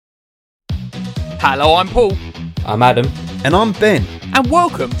Hello, I'm Paul. I'm Adam. And I'm Ben. And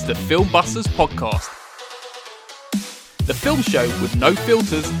welcome to the Filmbusters podcast. The film show with no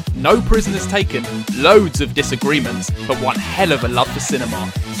filters, no prisoners taken, loads of disagreements, but one hell of a love for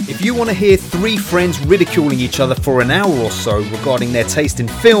cinema. If you want to hear three friends ridiculing each other for an hour or so regarding their taste in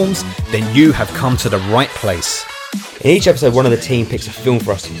films, then you have come to the right place. In each episode, one of the team picks a film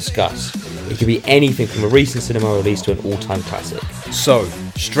for us to discuss. It could be anything from a recent cinema release to an all-time classic. So,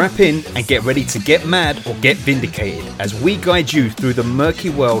 strap in and get ready to get mad or get vindicated as we guide you through the murky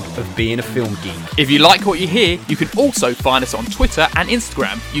world of being a film geek. If you like what you hear, you can also find us on Twitter and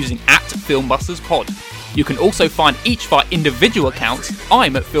Instagram using @FilmbustersPod. You can also find each of our individual accounts.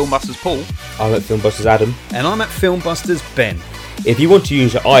 I'm at Filmbusters Paul. I'm at Filmbusters Adam. And I'm at Filmbusters Ben. If you want to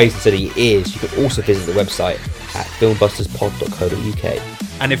use your eyes instead of your ears, you can also visit the website at filmbusterspod.co.uk.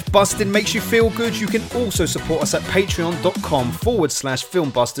 And if busting makes you feel good, you can also support us at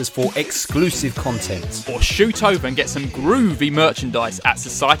patreon.com/filmbusters for exclusive content. Or shoot over and get some groovy merchandise at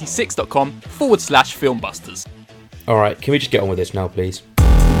society6.com/filmbusters. Alright, can we just get on with this now, please?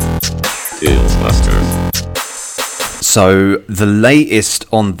 So the latest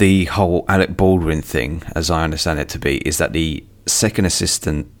on the whole Alec Baldwin thing, as I understand it to be, is that the second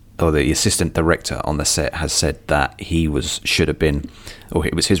assistant or the assistant director on the set has said that it was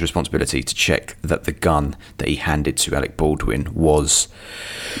his responsibility to check that the gun that he handed to Alec Baldwin was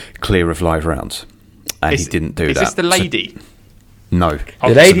clear of live rounds, and he didn't do that. Is this the lady? No.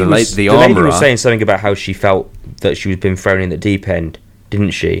 The lady was saying something about how she felt that she was being thrown in the deep end,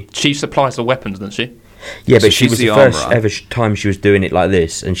 didn't she? She supplies the weapons, doesn't she? Yeah, So but she was the first ever time she was doing it like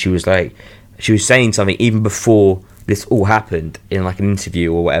this, and she was saying something even before this all happened in like an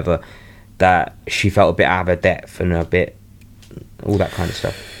interview or whatever, that she felt a bit out of her depth and a bit all that kind of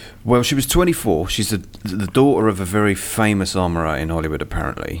stuff. Well, she was 24. She's the daughter of a very famous armourer in Hollywood,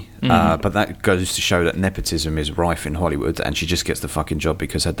 apparently. But that goes to show that nepotism is rife in Hollywood, and she just gets the fucking job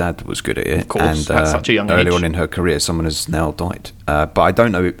because her dad was good at it. Of course, and, at such a young age. Early on in her career, someone has now died. But I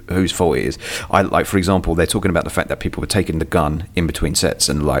don't know whose fault it is. For example, they're talking about the fact that people were taking the gun in between sets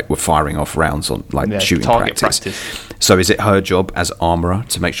and were firing off rounds on shooting practice. So is it her job as armourer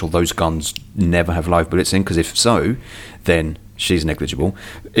to make sure those guns never have live bullets in? Because if so, then she's negligible.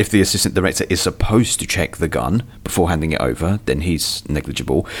 If the assistant director is supposed to check the gun before handing it over, then he's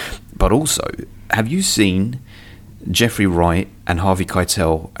negligible. But also, have you seen Jeffrey Wright and Harvey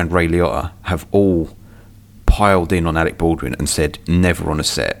Keitel and Ray Liotta have all piled in on Alec Baldwin and said, never on a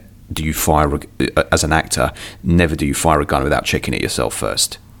set do you fire, as an actor, never do you fire a gun without checking it yourself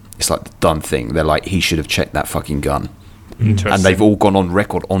first. It's like the done thing. They're like, he should have checked that fucking gun. Interesting. And they've all gone on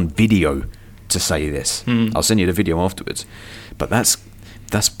record on video to say this. I'll send you the video afterwards. But that's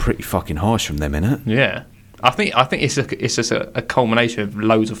pretty fucking harsh from them, innit? Yeah, I think it's just a culmination of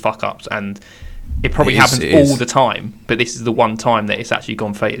loads of fuck ups, and it probably happens all the time. But this is the one time that it's actually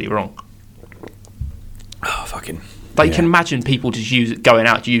gone fatally wrong. Oh, fucking. But you can imagine people just going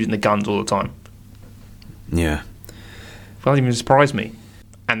out using the guns all the time. Yeah. It doesn't even surprise me.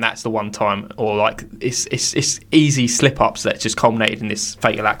 And that's the one time, or it's easy slip ups that just culminated in this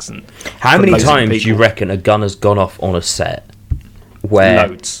fatal accident. How many times do you reckon a gun has gone off on a set where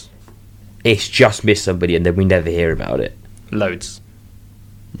Loads. It's just missed somebody and then we never hear about it? Loads.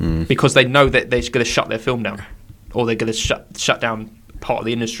 Because they know that they're going to shut their film down, or they're going to shut down part of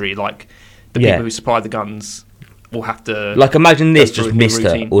the industry. Like the people who supply the guns will have to. Like, imagine this just missed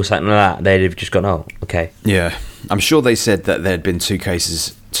her or something like that. They'd have just gone, oh, okay. Yeah, I'm sure they said that there had been two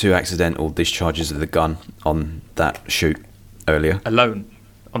accidental discharges of the gun on that shoot earlier. Alone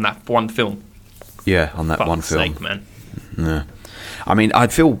on that one film. Yeah, on that Fuck's one film. sake, man. Yeah. I mean, I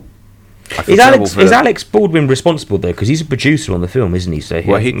feel Is Alex Baldwin responsible though? Because he's a producer on the film, isn't he? So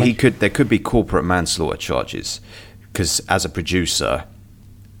he could. There could be corporate manslaughter charges because as a producer,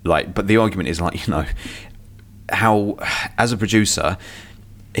 but the argument is how as a producer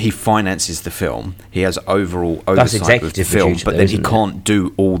he finances the film. He has overall oversight of the film, but then he can't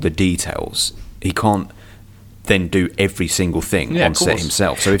do all the details. He can't then do every single thing on set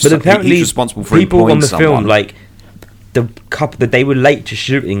himself. So apparently he's responsible for people on the someone. film, the couple that they were late to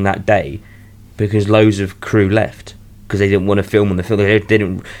shooting that day because loads of crew left because they didn't want to film on the film. They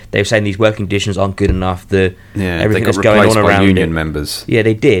were saying these working conditions aren't good enough. Everything that's going on around union members. Yeah,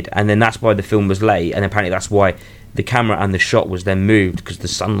 they did, and then that's why the film was late, and apparently that's why the camera and the shot was then moved because the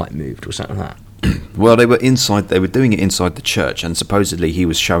sunlight moved or something like that. Well, they were inside. They were doing it inside the church, and supposedly he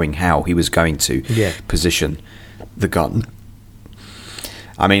was showing how he was going to position the gun.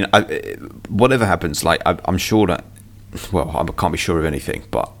 I mean, whatever happens, I'm sure that. Well, I can't be sure of anything,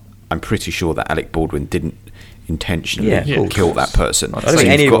 but I'm pretty sure that Alec Baldwin didn't intentionally kill that person. I don't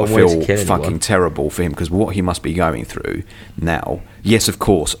think you've got anyone to feel fucking terrible for him, because what he must be going through now. Yes, of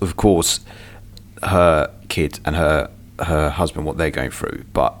course, her kid and her husband, what they're going through,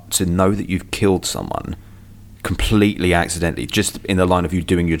 but to know that you've killed someone completely accidentally, just in the line of you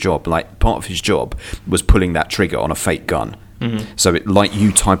doing your job, like part of his job was pulling that trigger on a fake gun. So like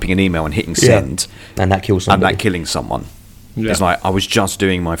you typing an email and hitting send, and that kills somebody, and that killing someone. It's like, I was just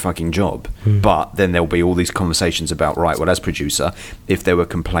doing my fucking job. But then there'll be all these conversations about, right, well, as producer, if there were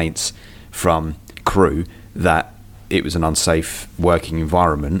complaints from crew that it was an unsafe working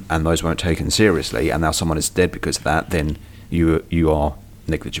environment and those weren't taken seriously, and now someone is dead because of that, then you are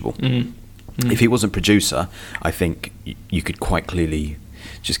negligible. If he wasn't producer, I think you could quite clearly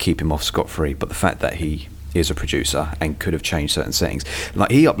just keep him off scot-free. But the fact that he is a producer and could have changed certain settings,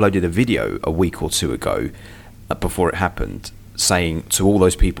 like he uploaded a video a week or two ago before it happened, saying to all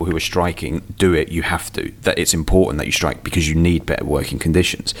those people who are striking, do it, you have to, that it's important that you strike because you need better working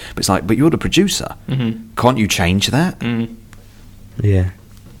conditions. But it's like, but you're the producer, can't you change that? Yeah.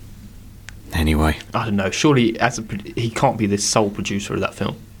 Anyway, I don't know, surely he can't be the sole producer of that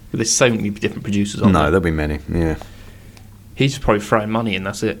film. There's so many different producers on there. No, there'll be many. Yeah, he's just probably throwing money in,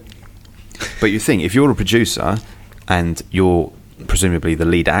 that's it. But you think, if you're a producer and you're presumably the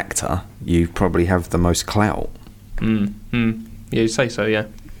lead actor, you probably have the most clout. Yeah, you'd say so, yeah.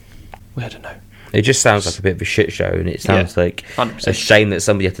 Well, I don't know. It just sounds like a bit of a shit show, and it sounds like 100%. a shame that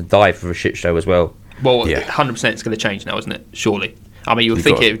somebody had to die for a shit show as well. Well, 100% it's going to change now, isn't it? Surely. I mean, you would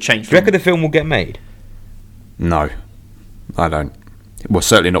think it would change. Do you reckon the film will get made? No, I don't. Well,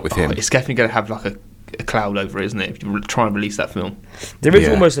 certainly not with him. It's definitely going to have like a cloud over it, isn't it? If you try and release that film. There is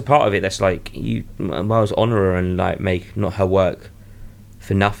almost a part of it that's like, you might as well honour her and like make not her work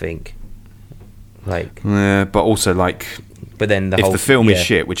for nothing. Like, yeah, but also like, but then if the film is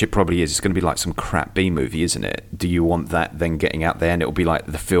shit, which it probably is, it's going to be like some crap B movie, isn't it? Do you want that then getting out there, and it'll be like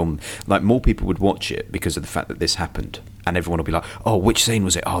the film, like more people would watch it because of the fact that this happened, and everyone will be like, oh, which scene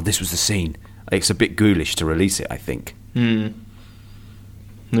was it? Oh, this was the scene. It's a bit ghoulish to release it, I think.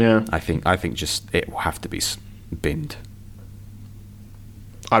 Yeah, I think just it will have to be binned.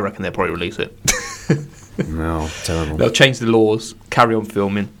 I reckon they'll probably release it. No, terrible. They'll change the laws, carry on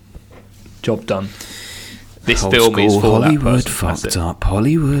filming. Job done. This Old film is for Hollywood that person. fucked up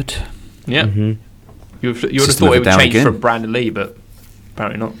Hollywood. Yeah. You would have thought it would change for Brandon Lee, but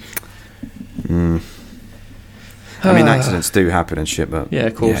apparently not. I mean, accidents do happen and shit, but yeah,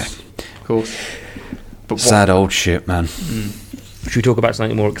 of course. But sad old shit, man. Should we talk about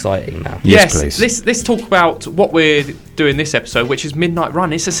something more exciting now? Yes, please. Let's talk about what we're doing this episode, which is Midnight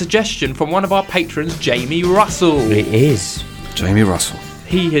Run. It's a suggestion from one of our patrons, Jamie Russell. It is. Jamie Russell.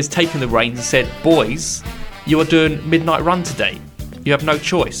 He has taken the reins and said, boys, you are doing Midnight Run today. You have no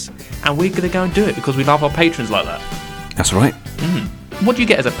choice. And we're going to go and do it because we love our patrons like that. That's right. What do you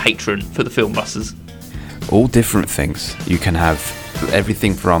get as a patron for the Film Busters? All different things. You can have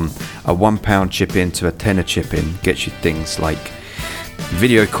everything from a £1 chip in to a tenner chip in. Gets you things like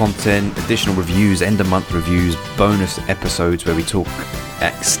video content, additional reviews, end of month reviews, bonus episodes where we talk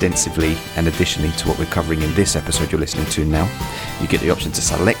extensively and additionally to what we're covering in this episode you're listening to now. You get the option to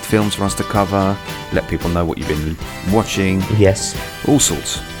select films for us to cover, let people know what you've been watching. Yes. All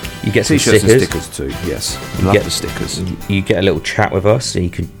sorts. You get some T-shirts stickers. and stickers too, yes. Love the stickers. You get a little chat with us, so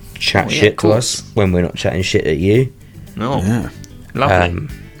you can chat shit to us when we're not chatting shit at you. Yeah. Lovely.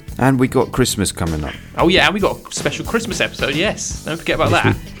 And we got Christmas coming up. Oh yeah, and we got a special Christmas episode, yes. Don't forget about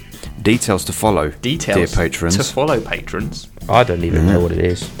that. Details to follow, dear patrons. To follow patrons. I don't even know what it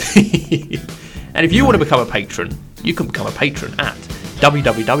is. And if you want to become a patron, you can become a patron at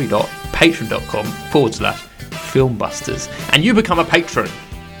www.patreon.com/filmbusters. And you become a patron,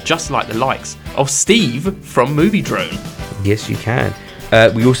 just like the likes of Steve from Movie Drone. Yes, you can.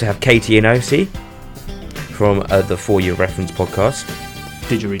 We also have Katie and OC from the For Your Reference podcast.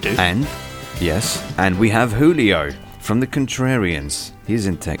 Didgeridoo. And we have Julio from the Contrarians. He's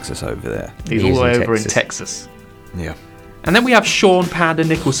in Texas over there. He's all the way over in Texas. Yeah. And then we have Sean Panda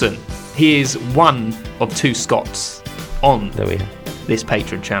Nicholson. He is one of two Scots on this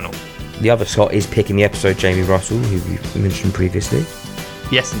Patreon channel. The other Scott is picking the episode, Jamie Russell, who we've mentioned previously.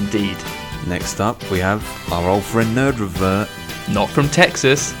 Yes, indeed. Next up, we have our old friend Nerd Revert. Not from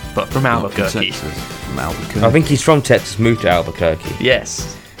Texas, but from Albuquerque. From Albuquerque. I think he's from Texas, moved to Albuquerque.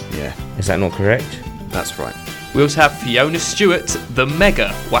 Yes. Yeah. Is that not correct? That's right. We also have Fiona Stewart, the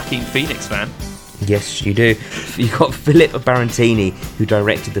mega Joaquin Phoenix fan. Yes, you do. You've got Philip Barantini, who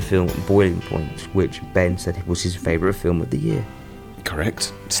directed the film Boiling Point, which Ben said was his favourite film of the year.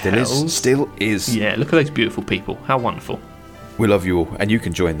 Correct. Still is. Yeah, look at those beautiful people. How wonderful. We love you all, and you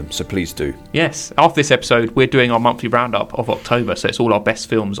can join them, so please do. Yes. After this episode, we're doing our monthly roundup of October, so it's all our best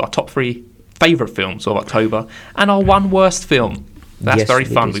films, our top 3 favourite films of October, and our one worst film. That's very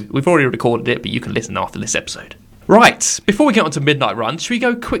fun. We've already recorded it, but you can listen after this episode. Right, before we get on to Midnight Run, should we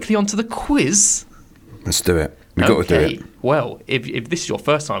go quickly onto the quiz? Let's do it. We've got to do it. Well, if this is your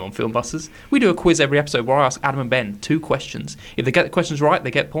first time on Film Busters, we do a quiz every episode where I ask Adam and Ben 2 questions. If they get the questions right,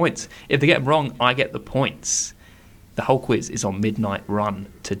 they get points. If they get them wrong, I get the points. The whole quiz is on Midnight Run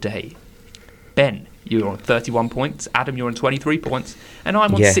today. Ben, you're on 31 points. Adam, you're on 23 points. And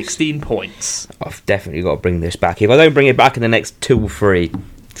I'm on 16 points. I've definitely got to bring this back. If I don't bring it back in the next 2 or 3,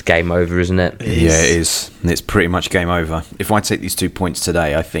 it's game over, isn't it? Yeah, it is. It's pretty much game over. If I take these 2 points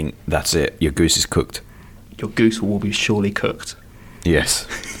today, I think that's it. Your goose is cooked. Your goose will be surely cooked. Yes.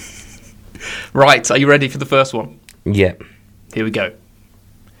 Right, are you ready for the first one? Yeah. Here we go.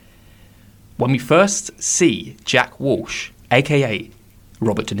 When we first see Jack Walsh, a.k.a.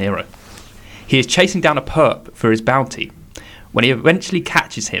 Robert De Niro, he is chasing down a perp for his bounty. When he eventually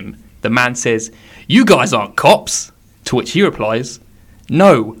catches him, the man says, "You guys aren't cops," to which he replies,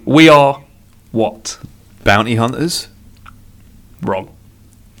 "No, we are..." what? Bounty hunters? Wrong.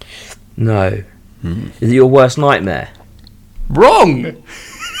 No. Is it your worst nightmare? Wrong!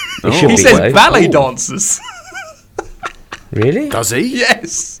 He says ballet Ooh. dancers. Really? Does he?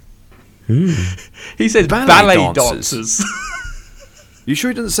 Yes. He says ballet dancers. You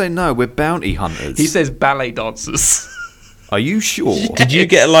sure he doesn't say no, we're bounty hunters? He says ballet dancers. Are you sure? Did you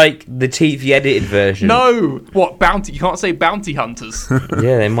get like the TV edited version? No. What, bounty? You can't say bounty hunters.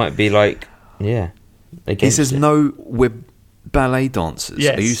 Yeah, they might be like, yeah. He says no, we're ballet dancers.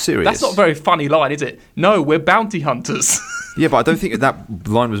 Yes. Are you serious? That's not a very funny line, is it? No, we're bounty hunters. Yeah, but I don't think that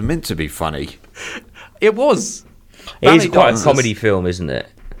line was meant to be funny. It was. It is quite a comedy film, isn't it?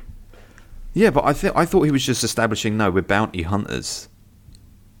 Yeah, but I thought he was just establishing, no, we're bounty hunters.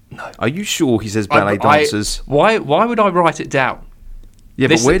 No. Are you sure he says ballet dancers? Why would I write it down? Yeah,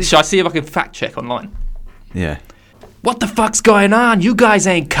 but where did... Shall I see if I can fact check online? Yeah. What the fuck's going on? You guys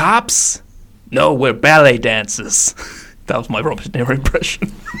ain't cops? No, we're ballet dancers. That was my Robert De Niro impression.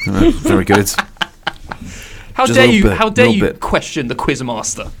 Very good. How dare you question the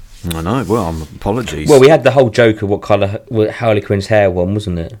quizmaster? I know. Well, apologies. Well, we had the whole joke of what colour Harley Quinn's hair one,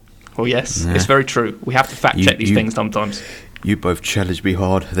 wasn't it? Well, yes, it's very true. We have to fact check these things sometimes. You both challenged me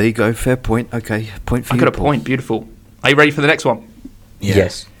hard. There you go. Fair point. Okay, point for you. I got a point. Beautiful. Are you ready for the next one? Yeah.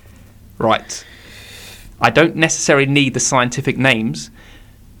 Yes. Right. I don't necessarily need the scientific names.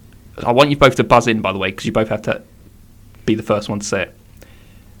 I want you both to buzz in, by the way, because you both have to be the first one to say it.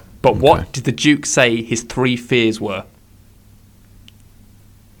 But what did the Duke say his 3 fears were?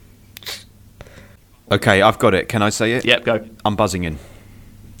 Okay, I've got it. Can I say it? Yep, go. I'm buzzing in.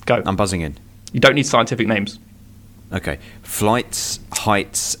 Go. I'm buzzing in. You don't need scientific names. Okay. Flights,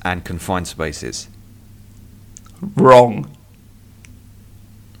 heights, and confined spaces. Wrong.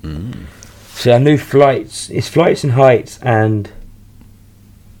 So I knew flights. It's flights and heights and...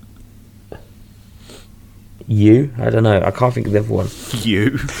 I don't know. I can't think of the other one.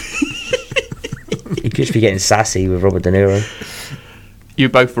 You? You could just be getting sassy with Robert De Niro. You're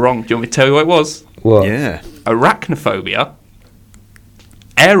both wrong. Do you want me to tell you what it was? What? Yeah. Arachnophobia,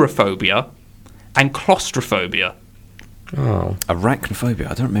 aerophobia, and claustrophobia. Oh. Arachnophobia.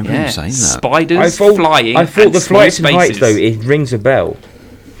 I don't remember him saying that. Spiders, flying. I thought and the flights and spaces. heights, though, it rings a bell.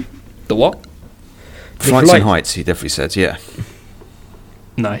 The what? Flights and heights, he definitely said, yeah.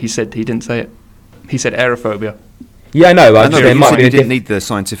 No, he didn't say it. He said aerophobia. Yeah, I know. I know, there might be you didn't need the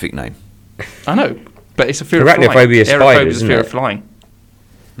scientific name. I know, but it's a fear of flying. Arachnophobia is spiders, Aerophobia is a isn't fear it? of flying.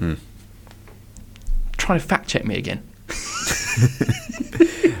 Try to fact check me again.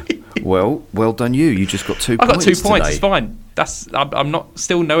 Well done you. You just got 2 points. I got 2 points. Today. It's fine. I'm not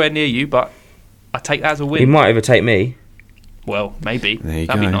still nowhere near you, but I take that as a win. He might overtake me. Well, maybe. There you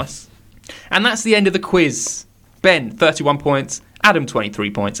That'd go. be nice. And that's the end of the quiz. Ben, 31 points. Adam,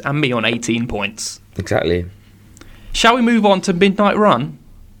 23 points. And me on 18 points. Exactly. Shall we move on to Midnight Run?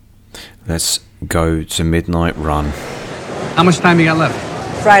 Let's go to Midnight Run. How much time you got left?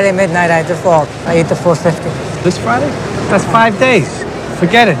 Friday midnight, I default. I eat the 450. This Friday? That's 5 days.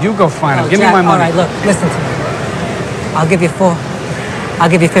 Forget it. You go find him. Give me Jack, my money. All right, look, listen to me. I'll give you 4. I'll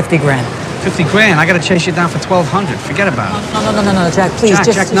give you 50 grand. 50 grand. I got to chase you down for 1,200. Forget about it. No, Jack, please.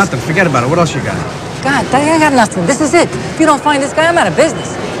 Jack, nothing. Forget about it. What else you got? God, I got nothing. This is it. If you don't find this guy, I'm out of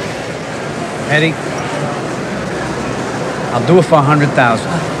business. Eddie, I'll do it for 100,000.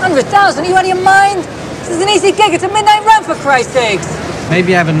 100,000? Are you out of your mind? This is an easy gig. It's a midnight run, for Christ's sakes.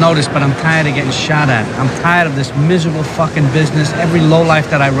 Maybe you haven't noticed, but I'm tired of getting shot at. I'm tired of this miserable fucking business, every lowlife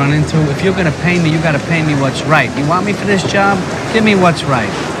that I run into. If you're gonna pay me, you gotta pay me what's right. You want me for this job? Give me what's right.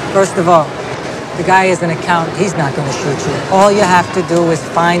 First of all, the guy is an accountant. He's not going to shoot you. All you have to do is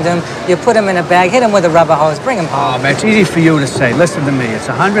find him. You put him in a bag, hit him with a rubber hose, bring him home. Oh, man, it's easy for you to say. Listen to me. It's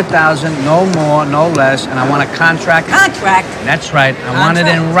 100,000, no more, no less, and I want a contract. Contract? That's right. I want it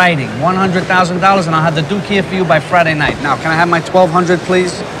in writing. $100,000, and I'll have the Duke here for you by Friday night. Now, can I have my 1,200,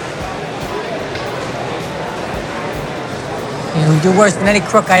 please? You're worse than any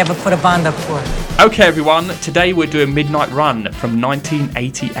crook I ever put a bond up for. Okay, everyone, today we're doing Midnight Run from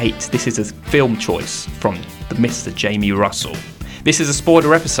 1988. This is a film choice from the Mr. Jamie Russell. This is a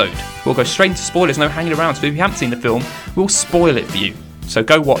spoiler episode. We'll go straight into spoilers, no hanging around. So if you haven't seen the film, we'll spoil it for you. So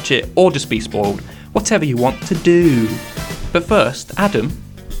go watch it or just be spoiled, whatever you want to do. But first, Adam, do you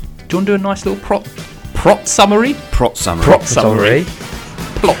want to do a nice little plot summary? Plot summary.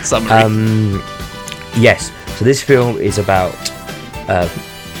 Yes. So this film is about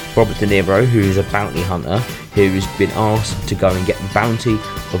Robert De Niro, who is a bounty hunter who's been asked to go and get the bounty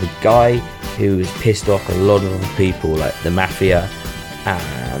of a guy who has pissed off a lot of other people, like the mafia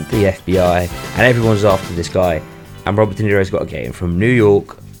and the FBI, and everyone's after this guy. And Robert De Niro's got to get him from New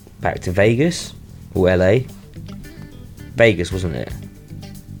York back to Vegas or LA. Vegas, wasn't it?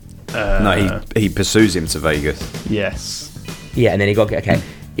 No, he pursues him to Vegas. Yes. Yeah, and then he got to get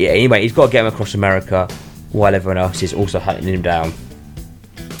anyway, he's got to get him across America while everyone else is also hunting him down.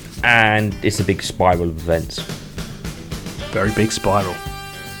 And it's a big spiral of events. Very big spiral.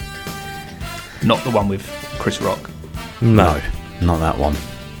 Not the one with Chris Rock. No, not that one.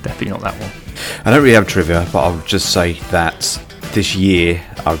 Definitely not that one. I don't really have trivia, but I'll just say that this year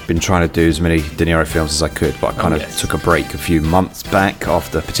I've been trying to do as many De Niro films as I could, but I kind of took a break a few months back,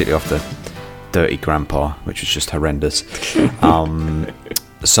 particularly after Dirty Grandpa, which was just horrendous.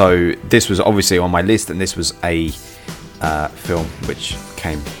 So this was obviously on my list, and this was a film which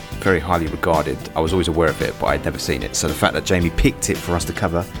came very highly regarded. I was always aware of it, but I'd never seen it. So the fact that Jamie picked it for us to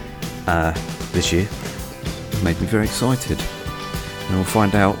cover this year made me very excited. And we'll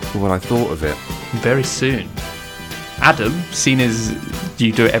find out what I thought of it very soon. Adam, seeing as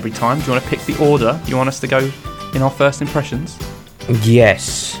you do it every time, do you want to pick the order you want us to go in our first impressions?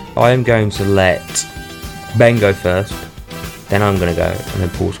 Yes, I am going to let Ben go first, then I'm going to go, and then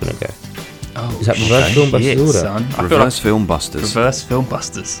Paul's going to go. Oh, is that reverse film busters order? Son. Reverse film busters. Reverse film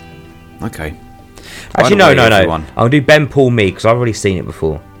busters. Okay. Actually, no. I'll do Ben, Paul, me, because I've already seen it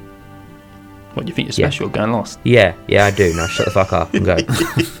before. What, you think you're special, going last? Yeah, I do. Now shut the fuck up and go.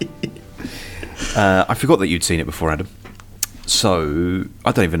 I forgot that you'd seen it before, Adam. So,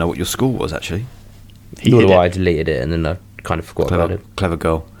 I don't even know what your score was, actually. Nor do I. Deleted it and then I kind of forgot about it. Clever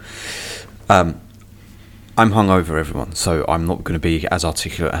girl. I'm hungover, everyone, so I'm not going to be as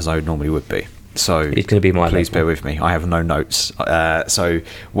articulate as I normally would be. So it's going to be my please bear with me. I have no notes. So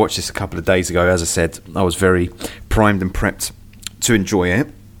watched this a couple of days ago. As I said, I was very primed and prepped to enjoy it.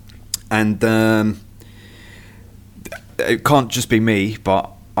 And it can't just be me,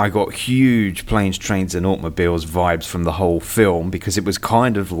 but I got huge planes, trains and automobiles vibes from the whole film, because it was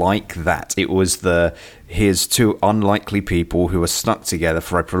kind of like that. It was here's two unlikely people who are stuck together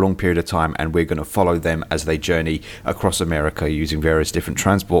for a prolonged period of time, and we're going to follow them as they journey across America using various different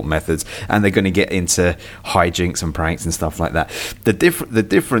transport methods, and they're going to get into hijinks and pranks and stuff like that. The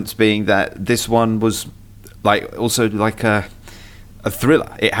difference being that this one was also like a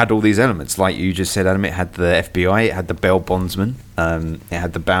thriller. It had all these elements, like you just said, Adam. It had the FBI, it had the bail bondsman, it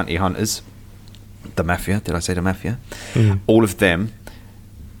had the bounty hunters, the mafia. Did I say the mafia? Mm. All of them,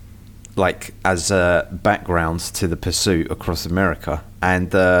 as backgrounds to the pursuit across America,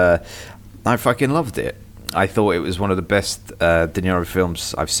 and I fucking loved it. I thought it was one of the best De Niro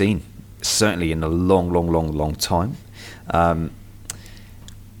films I've seen, certainly in a long time.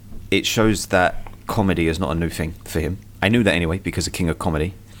 It shows that comedy is not a new thing for him. I knew that anyway, because of King of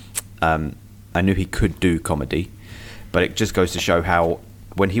Comedy. I knew he could do comedy, but it just goes to show how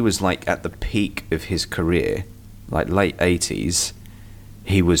when he was at the peak of his career, late 80s,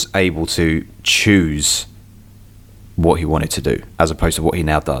 he was able to choose what he wanted to do, as opposed to what he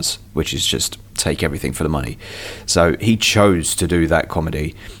now does, which is just take everything for the money. So he chose to do that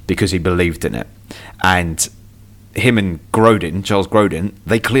comedy because he believed in it. And him and Charles Grodin,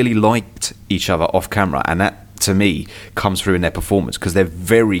 they clearly liked each other off camera, and that, to me, comes through in their performance, because they're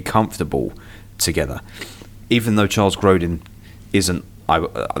very comfortable together. Even though Charles Grodin isn't,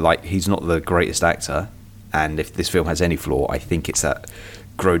 he's not the greatest actor, and if this film has any flaw, I think it's that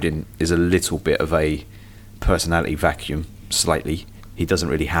Grodin is a little bit of a personality vacuum, slightly. He doesn't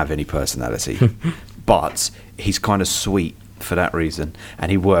really have any personality, but he's kind of sweet for that reason,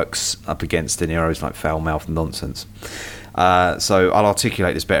 and he works up against De Niro's like foul mouth nonsense. So I'll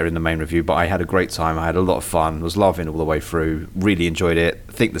articulate this better in the main review, but I had a great time. I had a lot of fun, was laughing all the way through, really enjoyed it.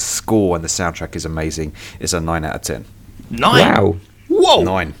 I think the score and the soundtrack is amazing. It's a 9 out of 10. 9? Wow. Whoa!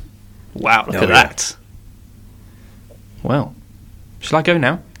 9. Wow, look at that. Well, shall I go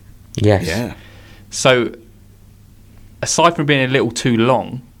now? Yes. Yeah. So, aside from being a little too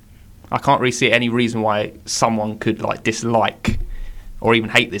long, I can't really see any reason why someone could like dislike or even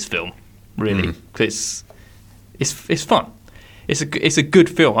hate this film, really, because it's fun. It's a good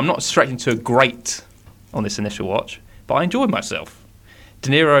film. I'm not stretching to a great on this initial watch, but I enjoyed myself. De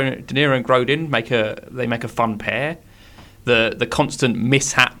Niro and Grodin make a fun pair. The constant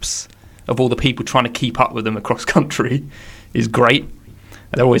mishaps of all the people trying to keep up with them across country is great.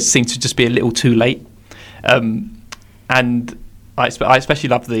 They always seem to just be a little too late. And I especially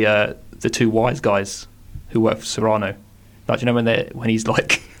love the two wise guys who work for Serrano. Like, you know, when he's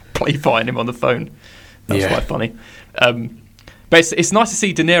like play fighting him on the phone. That's quite funny. But it's nice to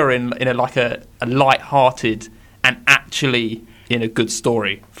see De Niro in a light-hearted and actually in a good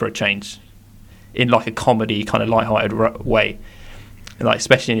story for a change, in like a comedy kind of light-hearted way, like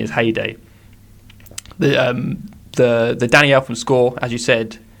especially in his heyday. The Danny Elfman score, as you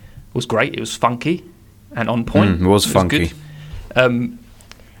said, was great. It was funky and on point. It was funky. Good.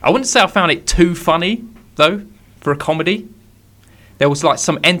 I wouldn't say I found it too funny though for a comedy. There was like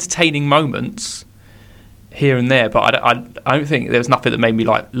some entertaining moments here and there, but I don't think there was nothing that made me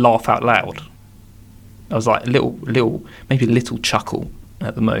like laugh out loud. I was like maybe a little chuckle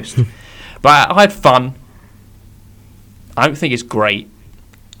at the most. But I had fun. I don't think it's great,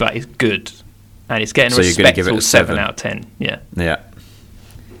 but it's good, and it's getting a respectable 7 out of 10. Yeah.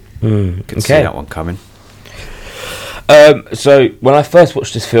 Can see that one coming. So when I first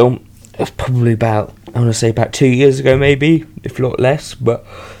watched this film, it was probably about 2 years ago, maybe, if not less. But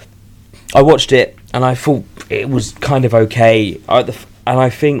I watched it and I thought it was kind of okay. And I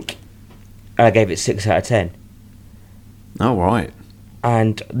think I gave it 6 out of 10. Oh, right.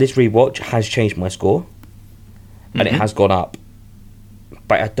 And this rewatch has changed my score, and it has gone up.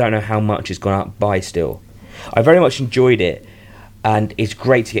 But I don't know how much it's gone up by still. I very much enjoyed it, and it's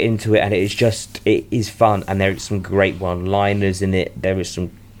great to get into it, and it is fun, and there is some great one-liners in it. There is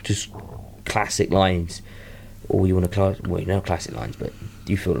some just classic lines, or you want to classic lines, but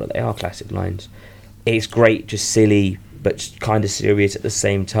you feel like they are classic lines. It's great, just silly, but kind of serious at the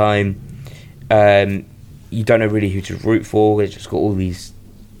same time. You don't know really who to root for. It's just got all these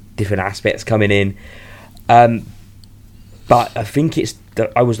different aspects coming in. But I think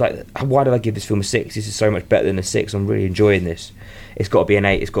I was like, why did I give this film a 6? This is so much better than a 6. I'm really enjoying this. It's got to be an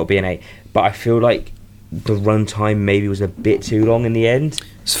 8. But I feel like the runtime maybe was a bit too long in the end.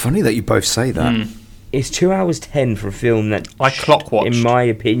 It's funny that you both say that. It's 2 hours 10 for a film that I clock watched. In my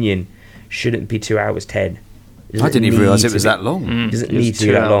opinion, shouldn't be 2 hours 10. I didn't even realise it was that long. Doesn't need to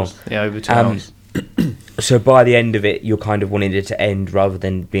be that long. Yeah, over 2 hours. So by the end of it, you're kind of wanting it to end rather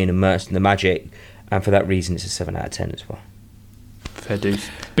than being immersed in the magic. And for that reason, it's a 7 out of 10 as well. Fair dues.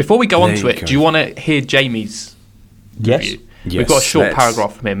 Before we go on to it, do you want to hear Jamie's review? Yes. We've got a short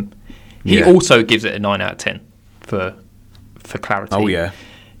paragraph from him. He also gives it a 9 out of 10 for clarity. Oh, yeah.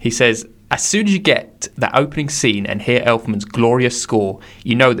 He says, as soon as you get that opening scene and hear Elfman's glorious score,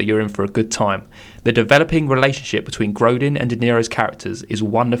 you know that you're in for a good time. The developing relationship between Grodin and De Niro's characters is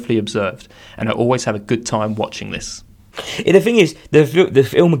wonderfully observed, and I always have a good time watching this. The thing is, the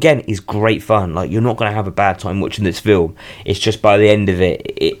film again is great fun. Like, you're not going to have a bad time watching this film. It's just by the end of it,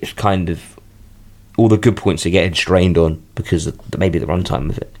 it's kind of all the good points are getting strained on because of maybe the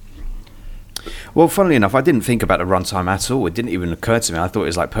runtime of it. Well, funnily enough, I didn't think about the runtime at all. It didn't even occur to me. I thought it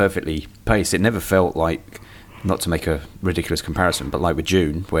was like perfectly paced. It never felt like, not to make a ridiculous comparison, but like with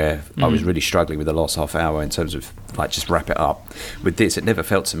Dune, where I was really struggling with the last half hour in terms of like just wrap it up. With this, it never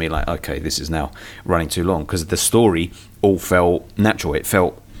felt to me like, okay, this is now running too long, because the story all felt natural. It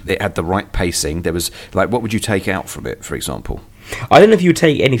had the right pacing. There was like, what would you take out from it, for example? I don't know if you would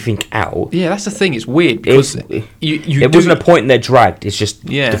take anything out. Yeah, that's the thing. It's weird because it wasn't a point they're dragged. It's just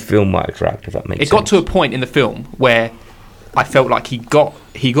the film might have dragged, if that makes sense. It got to a point in the film where I felt like he got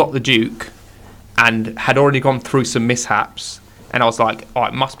the Duke and had already gone through some mishaps, and I was like, oh,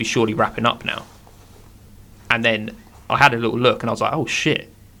 it must be surely wrapping up now. And then I had a little look, and I was like, oh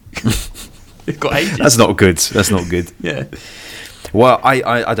shit, it's got ages. That's not good. Yeah. Well,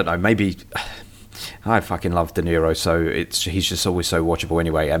 I don't know. Maybe I fucking love De Niro, so he's just always so watchable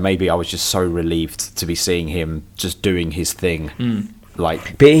anyway. And maybe I was just so relieved to be seeing him just doing his thing.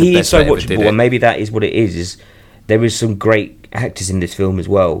 Like, but he is so watchable, and maybe that is what it is. Is there is some great actors in this film as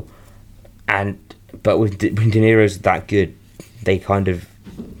well, but with De Niro's that good, they kind of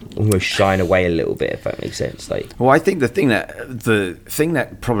almost shine away a little bit, if that makes sense. Well, I think the thing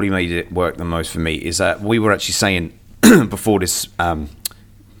that probably made it work the most for me is that we were actually saying before this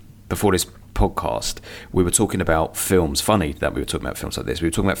podcast, we were talking about films. Funny that we were talking about films like this. We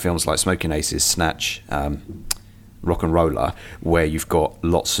were talking about films like Smoking Aces, Snatch, Rock and Roller, where you've got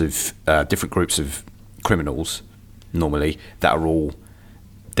lots of different groups of criminals, normally, that are all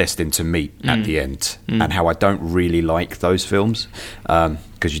destined to meet at the end, and how I don't really like those films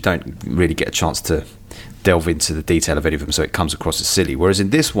because you don't really get a chance to delve into the detail of any of them, so it comes across as silly. Whereas in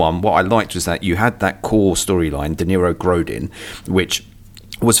this one, what I liked was that you had that core storyline, De Niro Grodin, which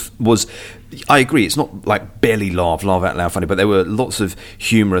was I agree, it's not like barely laugh out loud funny, but there were lots of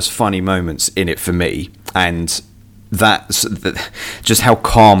humorous, funny moments in it for me, and that's just how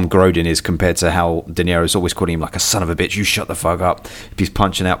calm Grodin is compared to how De Niro's always calling him like a son of a bitch, you shut the fuck up if he's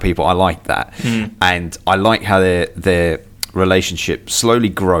punching out people. I like that. And I like how their relationship slowly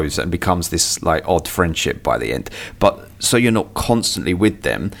grows and becomes this like odd friendship by the end, but so you're not constantly with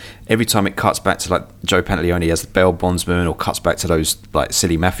them. Every time it cuts back to like Joe Pantoliano as the bail bondsman, or cuts back to those like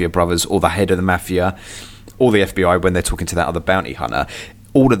silly mafia brothers, or the head of the mafia, or the FBI when they're talking to that other bounty hunter,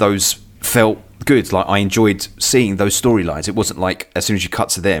 all of those felt good. Like I enjoyed seeing those storylines. It wasn't like as soon as you cut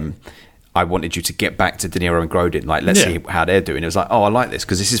to them, I wanted you to get back to De Niro and Grodin. Like, let's see how they're doing. It was like, oh, I like this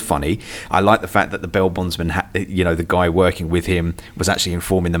because this is funny. I like the fact that the bail bondsman, the guy working with him, was actually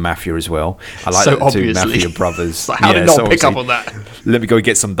informing the mafia as well. I like so that the two obviously. mafia brothers. Like, how did not pick up on that? Let me go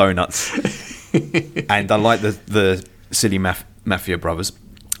get some donuts. And I like the silly mafia brothers.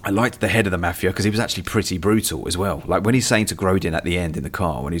 I liked the head of the mafia because he was actually pretty brutal as well. Like when he's saying to Grodin at the end in the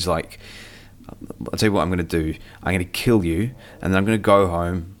car, when he's like, I'll tell you what I'm going to do. I'm going to kill you, and then I'm going to go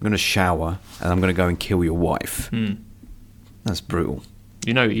home, I'm going to shower, and I'm going to go and kill your wife. That's brutal.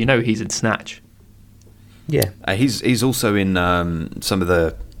 You know he's in Snatch. Yeah. He's also in some of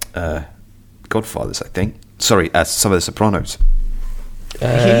the Godfathers, I think. Sorry, some of the Sopranos. He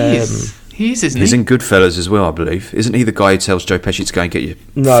is, isn't he? He's in Goodfellas as well, I believe. Isn't he the guy who tells Joe Pesci to go and get your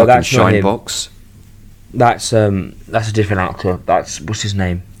fucking that's shine box? That's a different actor. That's, what's his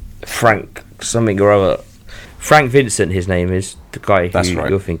name? Frank something or other. Frank Vincent, his name is, the guy who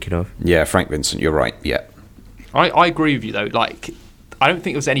you're thinking of. Yeah, Frank Vincent, you're right, yeah. I agree with you, though. Like, I don't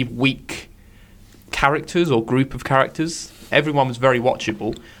think there was any weak characters or group of characters. Everyone was very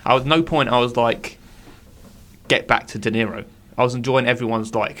watchable. At no point I was like, get back to De Niro. I was enjoying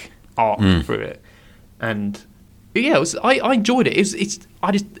everyone's, like, arc through it. And, yeah, I enjoyed it.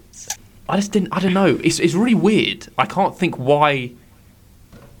 I just didn't, I don't know. It's really weird. I can't think why.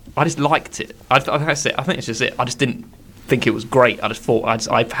 I just liked it. I think it's just it. I just didn't think it was great. I just thought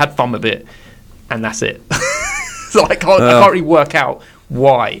I've had fun with it, and that's it. So I can't really work out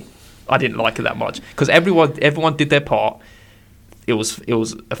why I didn't like it that much, because everyone did their part. It was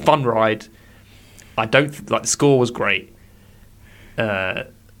a fun ride. I don't like the score was great. There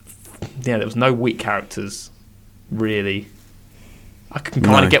was no weak characters really. I can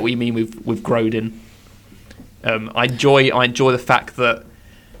kind of get what you mean with Grodin. I enjoy the fact that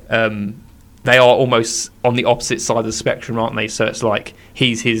they are almost on the opposite side of the spectrum, aren't they? So it's like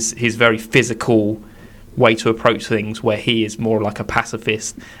he's his very physical way to approach things, where he is more like a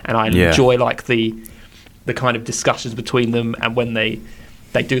pacifist, and I enjoy like the kind of discussions between them, and when they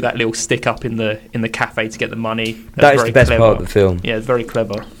do that little stick up in the cafe to get the money. That is the best part of the film. Yeah, it's very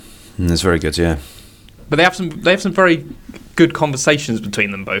clever. It's very good, yeah. But they have some very good conversations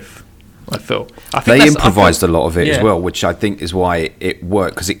between them both. I think they improvised a lot of it as well, which I think is why it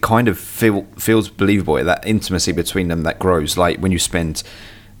worked, because it kind of feels believable. That intimacy between them that grows, like when you spend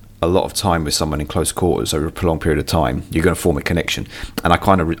a lot of time with someone in close quarters over a prolonged period of time, you're going to form a connection. And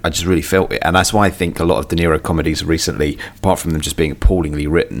I just really felt it, and that's why I think a lot of De Niro comedies recently, apart from them just being appallingly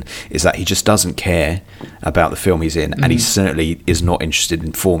written, is that he just doesn't care about the film he's in, and he certainly is not interested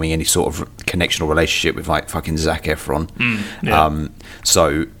in forming any sort of connection or relationship with like fucking Zac Efron.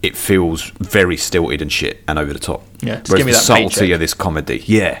 So it feels very stilted and shit and over the top. Yeah, just whereas give me the that subtlety paycheck of this comedy,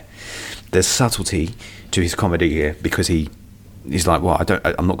 there's subtlety to his comedy here, because he's like, well,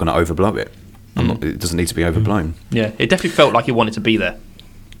 I'm not going to overblow it. It doesn't need to be overblown. Yeah, it definitely felt like he wanted to be there.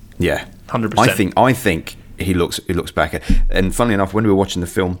 Yeah, 100%. I think he looks back at, and funnily enough, when we were watching the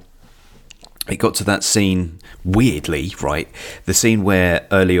film, it got to that scene weirdly, right? The scene where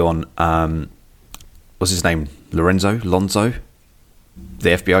early on, what's his name? Lonzo, the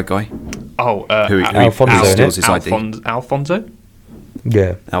FBI guy. Oh, who Alfonso. steals his ID. Alfonso.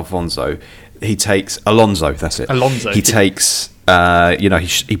 Yeah, Alfonso. He takes Alonzo. That's it. Alonzo. He takes.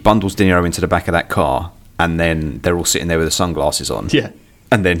 He bundles De Niro into the back of that car, and then they're all sitting there with the sunglasses on. Yeah.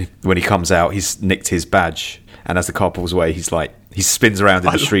 And then when he comes out, he's nicked his badge and as the car pulls away, he spins around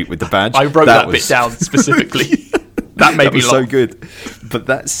in the street with the badge. I wrote that bit down specifically. That made me was so good. But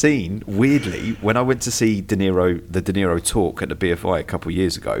that scene, weirdly, when I went to see the De Niro talk at the BFI a couple of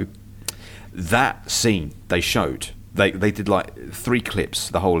years ago, that scene they showed, they did like 3 clips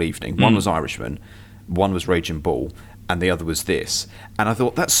the whole evening. One was Irishman, one was Raging Bull, and the other was this. And I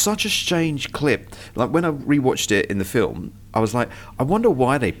thought, that's such a strange clip. Like, when I rewatched it in the film, I was like, I wonder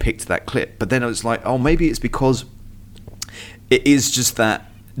why they picked that clip. But then I was like, oh, maybe it's because it is just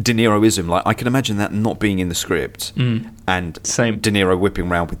that De Niroism. Like, I can imagine that not being in the script, and Same. De Niro whipping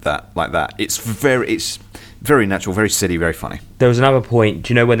around with that like that. It's very natural, very silly, very funny. There was another point.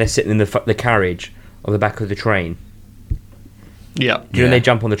 Do you know when they're sitting in the carriage on the back of the train? Yeah. Do you know when they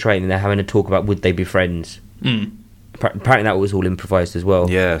jump on the train and they're having a talk about would they be friends? Apparently that was all improvised as well.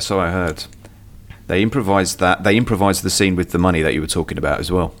 Yeah, so I heard. They improvised that. They improvised the scene with the money that you were talking about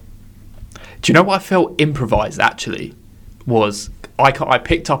as well. Do you know what I felt improvised actually was? I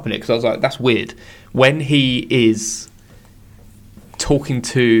picked up on it because I was like, that's weird. When he is talking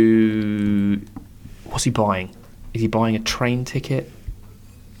to... What's he buying? Is he buying a train ticket?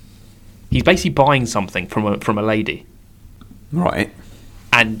 He's basically buying something from a lady. Right.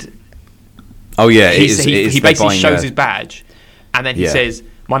 And... Oh, yeah. He basically shows his badge. And then he says,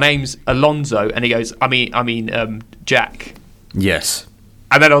 my name's Alonzo. And he goes, I mean, Jack. Yes.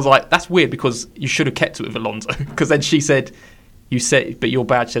 And then I was like, that's weird because you should have kept it with Alonzo. Because then she said... You said, but your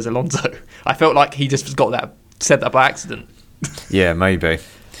badge says Alonzo. I felt like he just said that by accident. Yeah, maybe.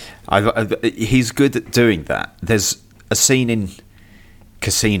 He's good at doing that. There's a scene in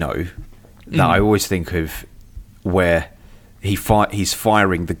Casino that I always think of where he's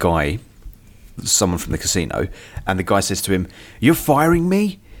firing the guy, someone from the casino, and the guy says to him, "You're firing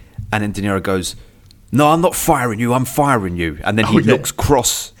me?" And then De Niro goes, "No, I'm not firing you. I'm firing you." And then he looks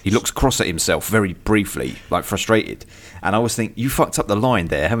cross. He looks cross at himself very briefly, like frustrated. And I always think, you fucked up the line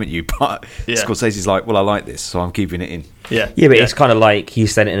there, haven't you? But Scorsese's like, well, I like this, so I'm keeping it in. Yeah, but it's kind of like he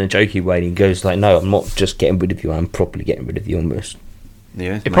said it in a jokey way, and he goes like, "No, I'm not just getting rid of you. I'm properly getting rid of you almost."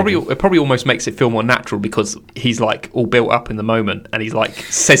 Yeah, it probably almost makes it feel more natural because he's like all built up in the moment, and he's like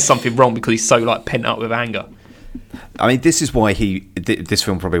says something wrong because he's so like pent up with anger. I mean, this is why this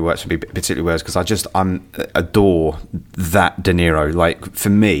film probably works for me particularly well, because I adore that De Niro. Like, for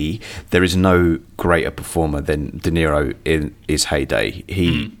me, there is no greater performer than De Niro in his heyday.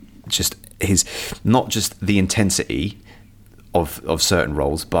 He just his not just the intensity of certain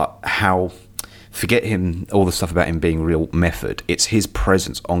roles, but how, forget him, all the stuff about him being real method. It's his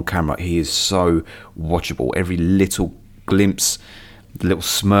presence on camera. He is so watchable. Every little glimpse, the little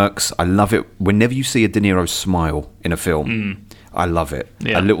smirks. I love it. Whenever you see a De Niro smile in a film, I love it.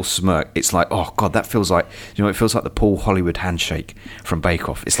 Yeah. A little smirk. It's like, oh God, that feels like, you know, it feels like the Paul Hollywood handshake from Bake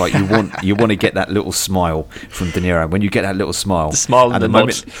Off. It's like you want to get that little smile from De Niro. When you get that little smile, the smile and the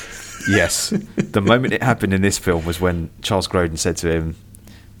moment, yes, the moment it happened in this film was when Charles Grodin said to him,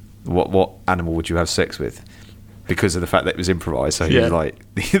 "What animal would you have sex with?" Because of the fact that it was improvised. So he was like,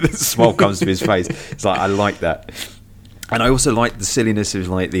 the smile comes to his face. It's like, I like that. And I also like the silliness of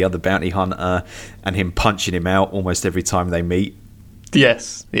like the other bounty hunter and him punching him out almost every time they meet.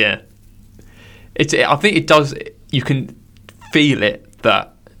 Yes, yeah. I think it does. You can feel it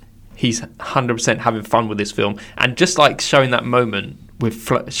that he's 100% having fun with this film, and just like showing that moment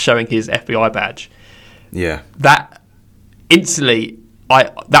with showing his FBI badge. Yeah. That instantly, I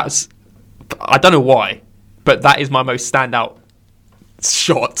don't know why, but that is my most standout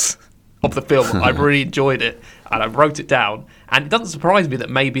shot of the film. I really enjoyed it. And I wrote it down, and it doesn't surprise me that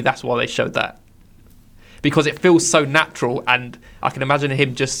maybe that's why they showed that, because it feels so natural, and I can imagine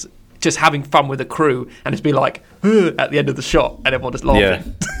him just having fun with the crew and just be like at the end of the shot, and everyone just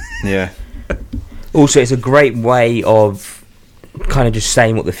laughing. Yeah. Also, it's a great way of kind of just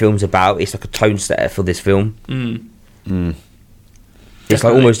saying what the film's about. It's like a tone setter for this film. It's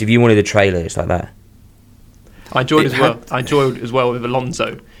like almost if you wanted a trailer, it's like that. I enjoyed as well with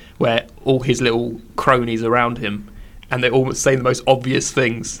Alonzo, where all his little cronies around him, and they're almost saying the most obvious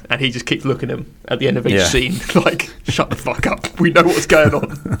things, and he just keeps looking at them at the end of each scene, like, shut the fuck up, we know what's going on.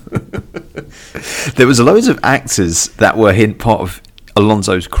 There was loads of actors that were part of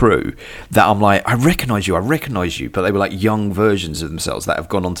Alonzo's crew that I'm like, I recognise you, but they were like young versions of themselves that have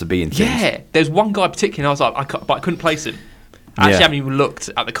gone on to be in things. Yeah, there's one guy particularly, I was like, but I couldn't place him. I actually haven't even looked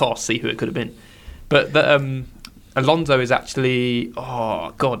at the cast to see who it could have been. But Alonzo is actually...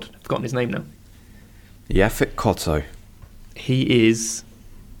 Oh, God. I've forgotten his name now. Yaphet Kotto. He is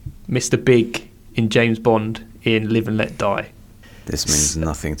Mr. Big in James Bond in Live and Let Die. This means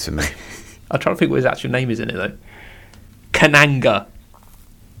nothing to me. I'm trying to think what his actual name is in it, though. Kananga.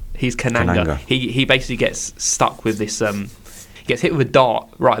 He's Kananga. He basically gets stuck with this. He gets hit with a dart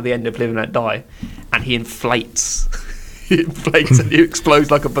right at the end of Live and Let Die, and he inflates. He inflates and he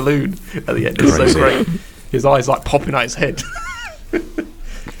explodes like a balloon at the end. It's so great. His eyes like popping out his head.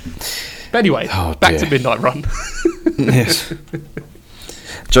 But anyway, back to Midnight Run. Yes.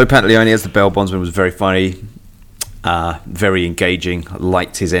 Joe Pantoliano as the bail bondsman was very funny, very engaging.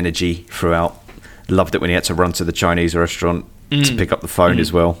 Liked his energy throughout. Loved it when he had to run to the Chinese restaurant to pick up the phone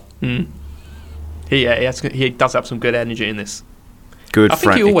as well. He does have some good energy in this. Good, I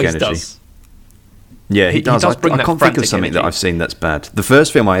think he always energy. Does. Yeah, he does. I can't think of something energy that I've seen that's bad. The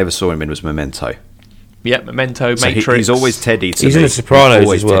first film I ever saw him in was Memento. Yeah, Memento, So Matrix. he's always Teddy to me. He's in The Sopranos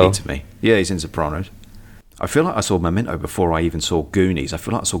always as well. Teddy to me. Yeah, he's in Sopranos. I feel like I saw Memento before I even saw Goonies. I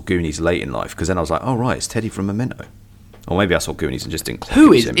feel like I saw Goonies late in life because then I was like, oh right, it's Teddy from Memento. Or maybe I saw Goonies and just didn't.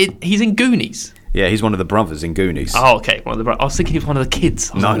 Who is it? He's in Goonies. Yeah, he's one of the brothers in Goonies. Oh, okay. One of the. I was thinking he was one of the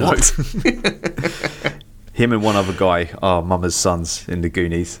kids. No. Him and one other guy are Mama's sons in the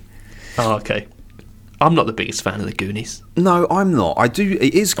Goonies. Oh, okay. I'm not the biggest fan of the Goonies. No, I'm not. I do.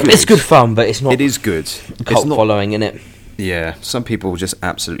 It is good. It's good fun, but it's not. It is good. Cult it's not following in it. Yeah, some people just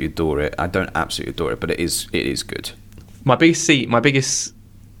absolutely adore it. I don't absolutely adore it, but it is good. My biggest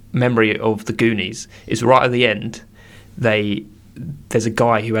memory of the Goonies is right at the end. There's a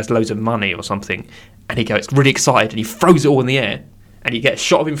guy who has loads of money or something, and he gets really excited and he throws it all in the air, and you get a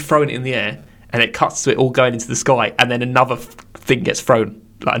shot of him throwing it in the air, and it cuts to it all going into the sky, and then another thing gets thrown,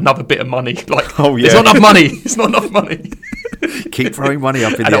 like another bit of money. Like, oh yeah, it's not enough money. It's not enough money. Keep throwing money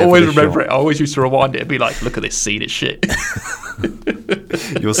up in the air. And I always remember it. I always used to rewind it and be like, look at this scene, it's shit.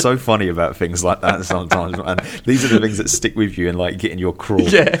 You're so funny about things like that sometimes, and these are the things that stick with you and like get in your craw.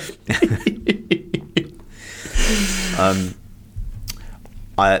 Yeah.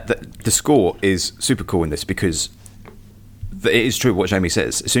 The score is super cool in this because it is true what Jamie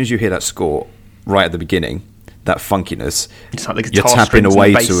says. As soon as you hear that score right at the beginning, that funkiness, it's like the you're guitar tapping strings away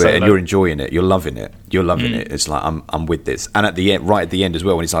and bass to it, solo. and you're enjoying it. You're loving it. You're loving it. It's like I'm with this. And at the end, right at the end as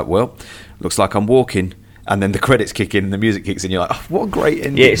well, when he's like, "Well, looks like I'm walking," and then the credits kick in and the music kicks in. You're like, oh, "What a great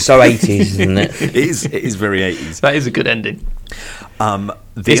ending!" Yeah, it's so 80s, isn't it? It is very 80s. That is a good ending.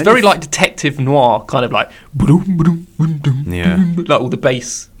 It's It's very like detective noir, kind of like Yeah. like all the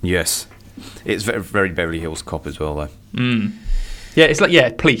bass. Yes, it's very, very Beverly Hills Cop as well, though. Yeah, it's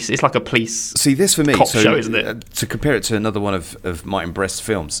like police. It's like a police. See, this for me, cop show, isn't it? To compare it to another one of Martin Brest's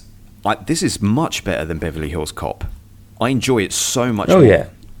films, this is much better than Beverly Hills Cop. I enjoy it so much more. Oh, yeah.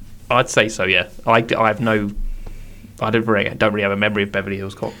 I'd say so. Yeah, I don't really have a memory of Beverly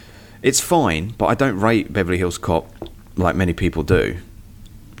Hills Cop. It's fine, but I don't rate Beverly Hills Cop like many people do.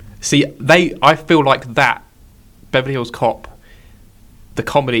 See, I feel like that Beverly Hills Cop, the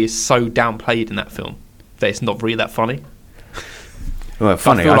comedy is so downplayed in that film that it's not really that funny. Well,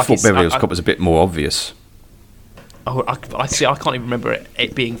 funny. feel I like thought it's- Beverly Hills Cop was a bit more obvious. Oh, I see. I can't even remember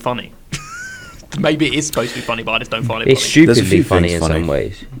it being funny. Maybe it is supposed to be funny, but I just don't find it It's funny. There's a stupidly few funny things in funny. some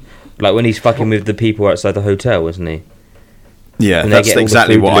ways. Like when he's fucking with the people outside the hotel, isn't he? Yeah, And they that's get all the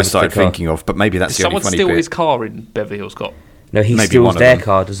exactly food what I delivered to started the car. thinking of. But maybe that's Does the only someone funny steal bit. his car in Beverly Hills Cop? No, he Maybe steals one of their them.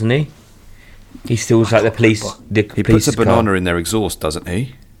 car, doesn't he? He steals like the police. The He police puts a banana in their exhaust, doesn't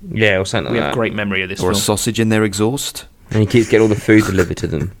he? Yeah, or something We like have that. great memory of this Or a film. sausage in their exhaust? And he keeps getting all the food delivered to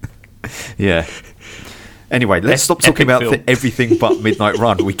them. Yeah. Anyway, let's stop talking Epic about film. everything but Midnight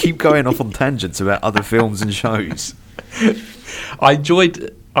Run. We keep going off on tangents about other films and shows. I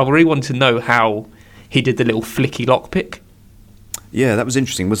really wanted to know how he did the little flicky lockpick. Yeah, that was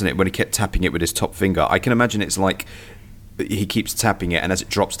interesting, wasn't it? When he kept tapping it with his top finger. I can imagine it's like he keeps tapping it, and as it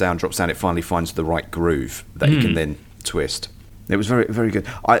drops down, it finally finds the right groove that he can then twist. It was very, very good.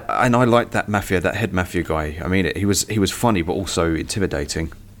 I liked that head mafia guy. I mean, he was funny, but also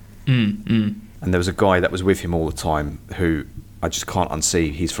intimidating. And there was a guy that was with him all the time who I just can't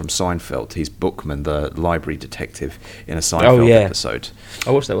unsee. He's from Seinfeld. He's Bookman, the library detective in a Seinfeld episode.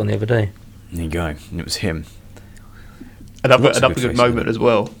 I watched that one the other day. There you go. And it was him. Another Lots of good good faces moment in it. as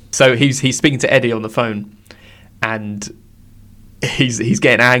well. So he's speaking to Eddie on the phone, and he's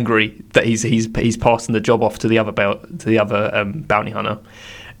getting angry that he's passing the job off to the other bounty hunter,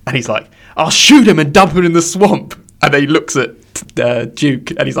 and he's like, "I'll shoot him and dump him in the swamp." And then he looks at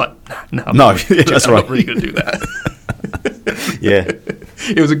Duke, and he's like, "No, I'm not really going to do that." Yeah.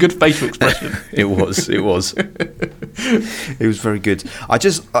 It was a good facial expression. It was. It was very good.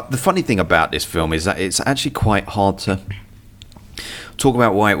 The funny thing about this film is that it's actually quite hard to talk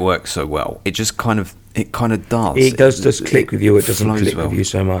about why it works so well. It just kind of does. It does just click with you. It doesn't flows click well. with you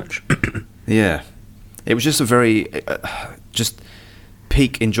so much. Yeah, it was just a very just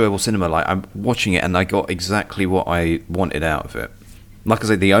peak enjoyable cinema. Like I'm watching it and I got exactly what I wanted out of it. Like I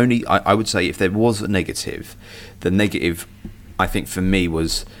say, the only I would say if there was a negative, the negative I think for me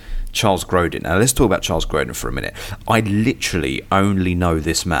was Charles Grodin. Now let's talk about Charles Grodin for a minute. I literally only know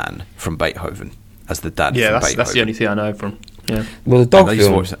this man from Beethoven as the dad. Yeah, from that's the only thing I know from. Yeah. Well, the dog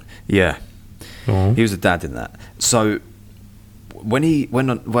film. Yeah. Oh. He was the dad in that. So when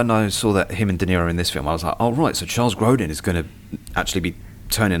I saw that him and De Niro in this film, I was like, oh right, so Charles Grodin is going to actually be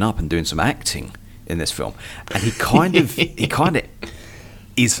turning up and doing some acting in this film, and he kind of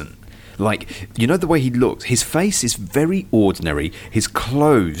isn't. Like, you know the way he looks, his face is very ordinary, his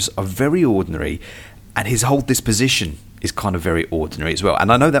clothes are very ordinary, and his whole disposition is kind of very ordinary as well.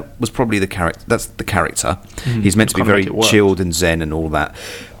 And I know that was probably the character. That's the character. He's meant to be very chilled and zen and all that,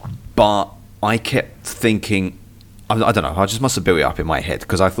 but I kept thinking, I don't know, I just must have built it up in my head,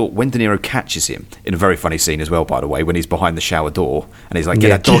 because I thought when De Niro catches him, in a very funny scene as well, by the way, when he's behind the shower door, and he's like, get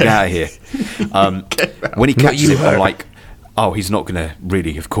that dog out of here. When he catches him, I'm like, oh, he's not going to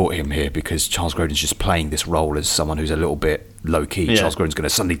really have caught him here, because Charles Grodin's just playing this role as someone who's a little bit low-key. Yeah. Charles Grodin's going to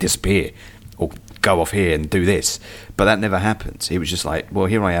suddenly disappear, or go off here and do this. But that never happened. He was just like, well,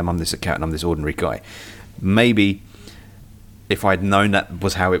 here I am, I'm this accountant, I'm this ordinary guy. Maybe if I'd known that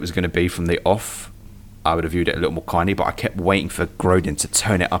was how it was going to be from the off, I would have viewed it a little more kindly, but I kept waiting for Grodin to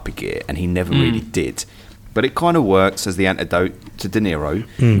turn it up a gear, and he never really did. But it kind of works as the antidote to De Niro.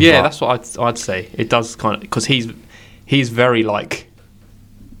 Yeah, that's what I'd say. It does kind of, because he's very like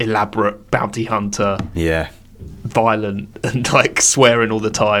elaborate bounty hunter, violent and like swearing all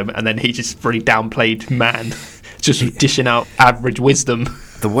the time, and then he's just very downplayed man, just dishing out average wisdom.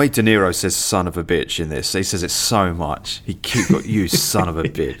 The way De Niro says "son of a bitch" in this, he says it so much. He keeps got you son of a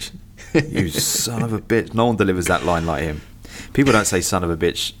bitch. You son of a bitch. No one delivers that line like him. People don't say son of a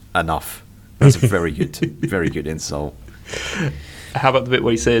bitch enough. That's a very good insult. How about the bit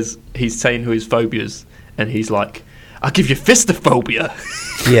where he says he's saying who his phobias, and he's like, I'll give you fistophobia.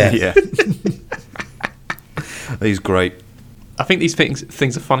 Yeah. He's great. I think these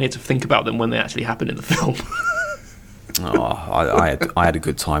things are funnier to think about than when they actually happen in the film. I had a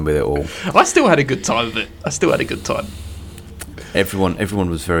good time with it all. I still had a good time with it. Everyone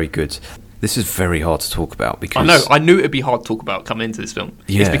was very good. This is very hard to talk about because I know. I knew it'd be hard to talk about coming into this film.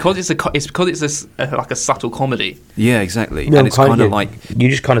 Yeah. It's because it's like a subtle comedy. Yeah, exactly. No, and it's kind of like you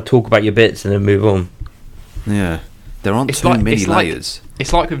just kind of talk about your bits and then move on. Yeah, there aren't too many layers.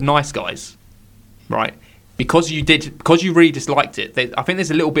 It's like with Nice Guys, right? Because you really disliked it. I think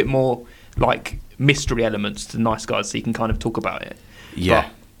there's a little bit more like mystery elements to Nice Guys, so you can kind of talk about it. Yeah.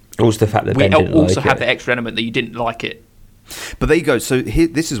 But also the fact that we Ben didn't also like had it. the extra element that you didn't like it. But there you go. So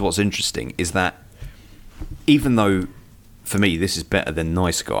this is what's interesting, is that even though, for me, this is better than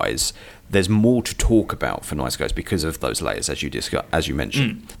Nice Guys, there's more to talk about for Nice Guys because of those layers, as you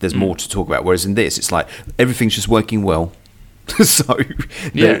mentioned. There's more to talk about. Whereas in this, it's like everything's just working well. So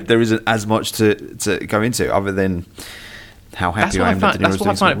there isn't as much to go into other than how happy I am that De Niro's doing something. That's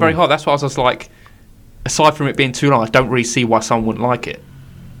why I find it very hard. That's why I was just like, aside from it being too long, I don't really see why someone wouldn't like it.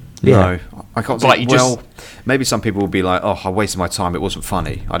 Yeah. No, I can't see. Maybe some people will be like, "Oh, I wasted my time. It wasn't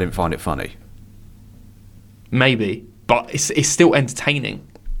funny. I didn't find it funny." Maybe, but it's still entertaining.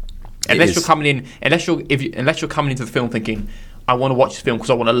 Unless you're coming into the film thinking, "I want to watch this film because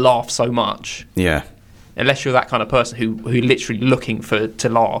I want to laugh so much." Yeah. Unless you're that kind of person who literally looking to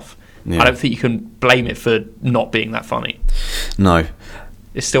laugh, I don't think you can blame it for not being that funny. No.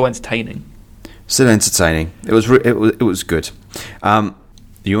 It's still entertaining. Still entertaining. It was good.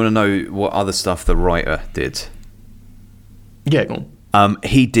 You want to know what other stuff the writer did? Yeah, go on.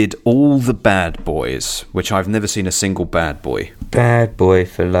 He did all the Bad Boys, which I've never seen a single Bad Boy. Bad Boy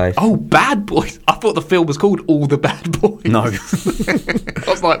for Life. Oh, Bad Boys! I thought the film was called All the Bad Boys. No. I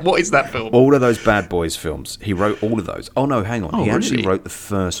was like, what is that film? All of those Bad Boys films. He wrote all of those. Oh, no, hang on. He actually really? wrote the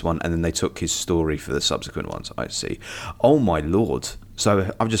first one, and then they took his story for the subsequent ones. I see. Oh, my Lord.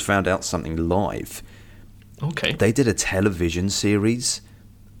 So I've just found out something live. Okay. They did a television series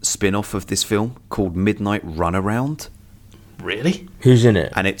spin-off of this film called Midnight Runaround. Really? Who's in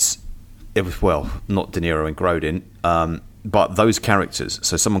it? And it was, well, not De Niro and Grodin, but those characters.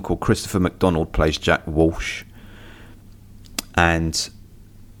 So someone called Christopher McDonald plays Jack Walsh. And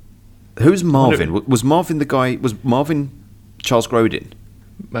who's Marvin? Was Marvin Charles Grodin?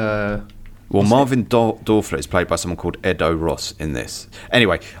 Well, Marvin Dorfler is played by someone called Edo Ross in this.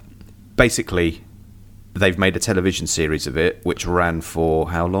 Anyway, basically, they've made a television series of it, which ran for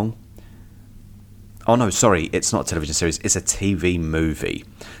how long? Oh, no, sorry, it's not a television series. It's a TV movie.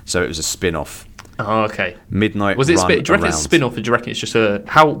 So it was a spin-off. Oh, okay. Midnight Was it Run do you reckon Around. it's a spin-off, or do you reckon it's just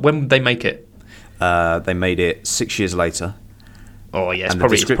when did they make it? They made it 6 years later. Oh yeah, And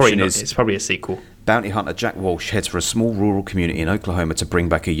it's probably a sequel. Bounty hunter Jack Walsh heads for a small rural community in Oklahoma to bring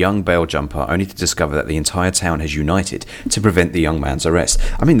back a young bail jumper, only to discover that the entire town has united to prevent the young man's arrest.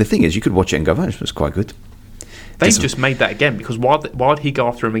 I mean, the thing is, you could watch it and go, "Oh, this was quite good." They've just made that again, because why'd he go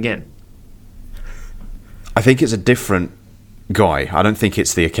after him again? I think it's a different guy. I don't think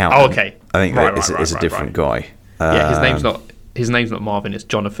it's the accountant. Oh, okay. I think it's a different guy. Yeah, his name's not Marvin. It's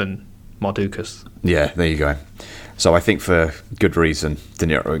Jonathan Mardukas. Yeah, there you go. So I think for good reason, De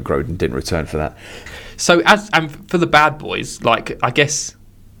Niro and Grodin didn't return for that. So for the Bad Boys, like, I guess,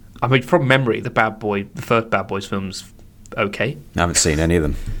 I mean, from memory, the first Bad Boys film's okay. I haven't seen any of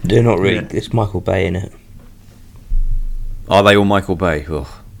them. They're not really. Yeah. It's Michael Bay in it. Are they all Michael Bay?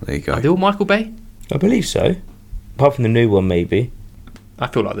 Oh, there you go. Are they all Michael Bay? I believe so. Apart from the new one, maybe. I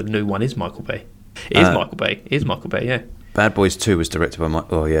feel like the new one is Michael Bay. It is Michael Bay. It is Michael Bay, yeah. Bad Boys 2 was directed by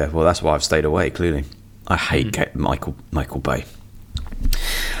Oh, yeah. Well, that's why I've stayed away, clearly. I hate Michael Bay.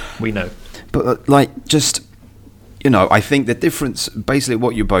 We know. But, just, I think the difference, basically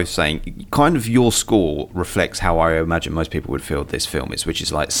what you're both saying, kind of your score reflects how I imagine most people would feel this film is, which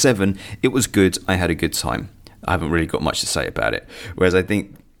is like 7, it was good, I had a good time. I haven't really got much to say about it. Whereas I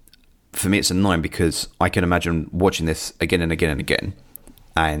think, for me, it's a 9 because I can imagine watching this again and again and again.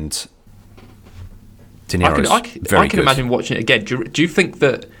 And De Niro's I can imagine watching it again. Do you think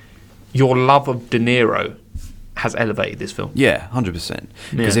that your love of De Niro has elevated this film? Yeah, 100%.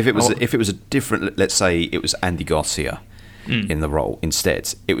 Because if it was a different, let's say it was Andy Garcia in the role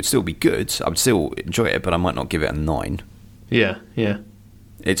instead, it would still be good. I would still enjoy it, but I might not give it a 9. Yeah.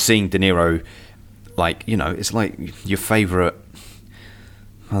 It's seeing De Niro, like, it's like your favourite,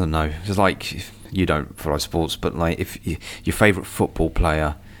 I don't know, it's like, you don't follow sports, but like if your favourite football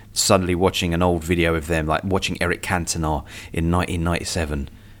player, suddenly watching an old video of them, like watching Eric Cantona in 1997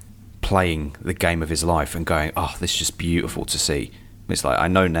 playing the game of his life and going, oh, this is just beautiful to see. It's like, I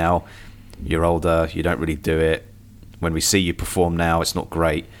know now you're older, you don't really do it. When we see you perform now, it's not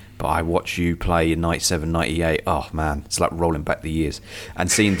great, but I watch you play in 97, 98, oh man, it's like rolling back the years.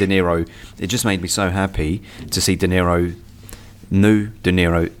 And seeing De Niro, it just made me so happy to see De Niro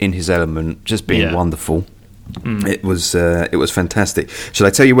in his element, just being wonderful. It was fantastic. Shall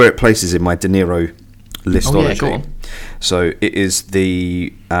I tell you where it places in my De Niro listology? Go on. So it is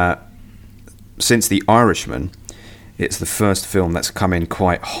since The Irishman, it's the first film that's come in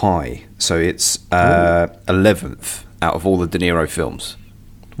quite high. So it's 11th out of all the De Niro films.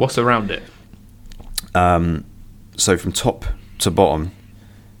 What's around it? So from top to bottom,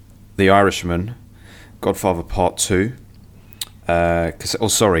 The Irishman, Godfather Part 2.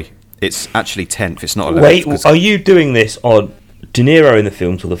 It's actually 10th. It's not 11th. Wait, are you doing this on De Niro in the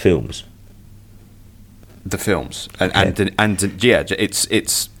films or the films? The films, Okay. and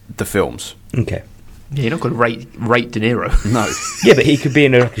it's the films. Okay. Yeah, you're not going to rate De Niro. No. Yeah, but he could be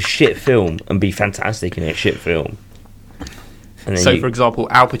in a shit film and be fantastic in a shit film. And then For example,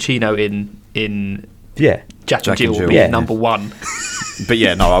 Al Pacino in Jack and Jill would be number 1. But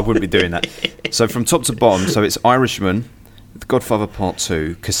yeah, no, I wouldn't be doing that. So from top to bottom, so it's Irishman, Godfather Part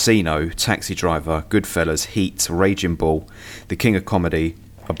 2, Casino, Taxi Driver, Goodfellas, Heat, Raging Bull, The King of Comedy,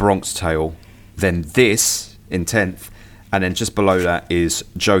 A Bronx Tale, then this in 10th, and then just below that is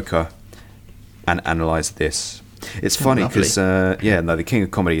Joker and Analyze This. It's funny because, The King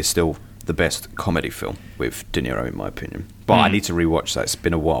of Comedy is still the best comedy film with De Niro, in my opinion. But I need to rewatch that. It's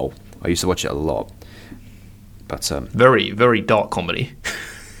been a while. I used to watch it a lot. But very, very dark comedy.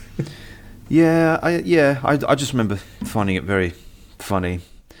 I just remember finding it very funny.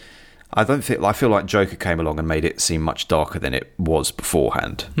 I feel like Joker came along and made it seem much darker than it was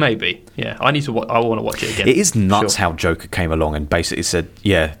beforehand. Maybe, yeah. I want to watch it again. It is nuts how Joker came along and basically said,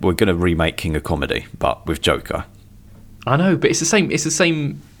 "Yeah, we're going to remake King of Comedy, but with Joker." I know, but it's the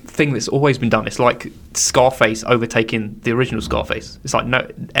same thing that's always been done. It's like Scarface overtaking the original Scarface. It's like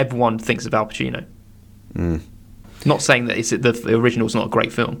everyone thinks of Al Pacino. Not saying that the original's not a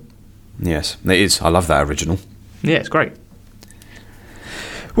great film. Yes, it is. I love that original. Yeah, it's great.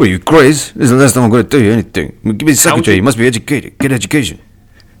 Well, you crazy? This is the last time I'm going to do anything. Give me the secretary. You must be educated. Get education.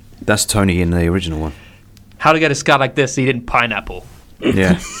 That's Tony in the original one. How to get a scar like this eating pineapple.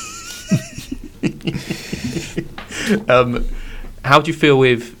 Yeah. How do you feel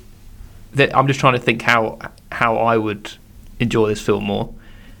with that? I'm just trying to think how I would enjoy this film more.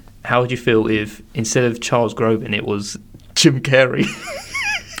 How would you feel if instead of Charles Grodin it was Jim Carrey?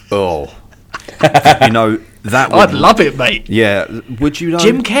 Oh. That would... I'd love it, mate. Yeah. Would you know...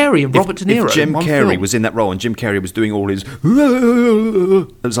 Jim Carrey and Robert De Niro. If Jim Carrey was in that role and Jim Carrey was doing all his...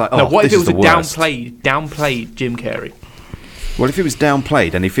 It was like, what if it was a downplayed Jim Carrey? Well, if it was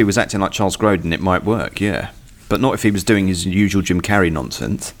downplayed and if he was acting like Charles Grodin, it might work, yeah. but not if he was doing his usual Jim Carrey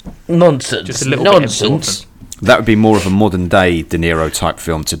nonsense. Nonsense. Just a little Nonsense. bit That would be more of a modern day De Niro type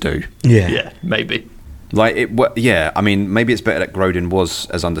film to do. Yeah, maybe. Like yeah. I mean, maybe it's better that Grodin was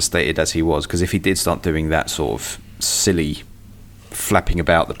as understated as he was, because if he did start doing that sort of silly flapping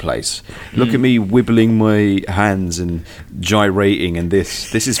about the place, look at me wibbling my hands and gyrating, and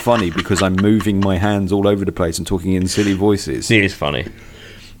this is funny because I'm moving my hands all over the place and talking in silly voices. It is funny.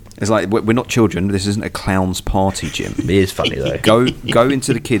 It's like we're not children. This isn't a clown's party, Jim. It is funny though. Go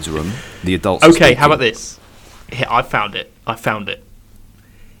into the kids' room. The adults. Okay, how about this? Here, I found it.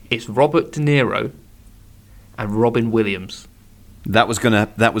 It's Robert De Niro and Robin Williams. That was going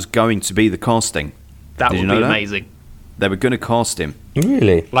to be the casting. That Did would you know be that? amazing. They were going to cast him.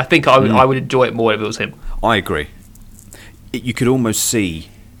 Really? I think I would enjoy it more if it was him. I agree. You could almost see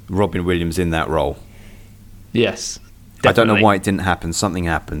Robin Williams in that role. Yes. I don't know definitely. why it didn't happen. Something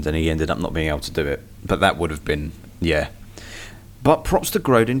happened, and he ended up not being able to do it. But that would have been, yeah. But props to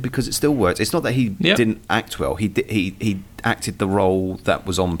Grodin because it still works. It's not that he didn't act well. He acted the role that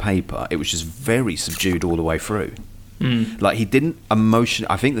was on paper. It was just very subdued all the way through. Like he didn't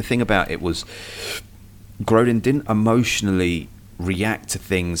I think the thing about it was Grodin didn't emotionally react to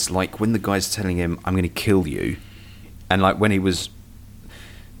things like when the guy's telling him, "I'm going to kill you," and like when he was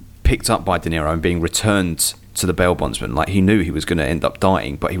picked up by De Niro and being returned to the bail bondsman, like he knew he was going to end up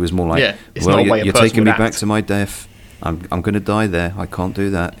dying, but he was more like, it's "Well, not a way a you're person taking would me back act. to my death. I'm going to die there. I can't do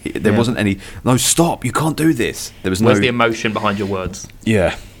that." There wasn't any. No, stop! You can't do this. There was Where's no the emotion behind your words?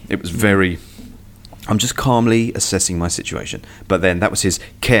 Yeah, it was very. I'm just calmly assessing my situation, but then that was his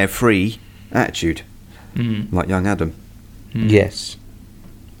carefree attitude, like young Adam. Yes.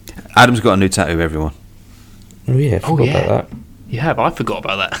 Adam's got a new tattoo. Everyone. Oh yeah, I forgot about that. You have. I forgot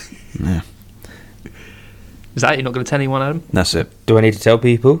about that. Yeah, Is that you're not going to tell anyone, Adam? that's it. Do I need to tell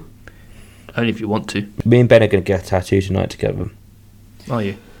people? Only if you want to. Me and Ben are going to get a tattoo tonight together. Are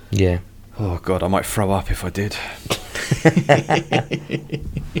you? Yeah. Oh God, I might throw up if I did.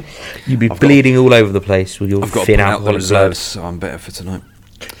 You'd be bleeding all over the place with your I've got to thin pull out the alcoholic blood. reserves, so I'm better for tonight.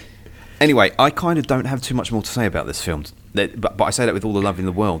 Anyway, I kind of don't have too much more to say about this film, but I say that with all the love in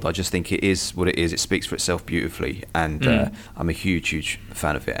the world. I just think it is what it is. It speaks for itself beautifully, and I'm a huge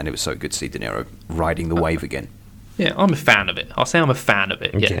fan of it. And it was so good to see De Niro riding the wave again. Yeah, I'm a fan of it. I'll say I'm a fan of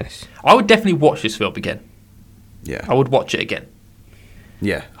it. Yeah. Yes. I would definitely watch this film again. Yeah, I would watch it again.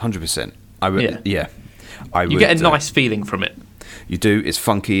 yeah, 100%. I would. Yeah, I would. You get a nice feeling from it. You do. It's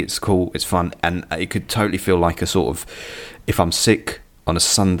funky. It's cool. It's fun, and it could totally feel like a sort of, if I'm sick on a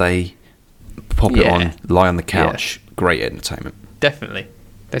Sunday, pop it on, lie on the couch. Great entertainment. Definitely.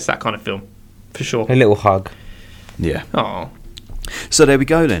 It's that kind of film. For sure. A little hug. Yeah. Oh. So there we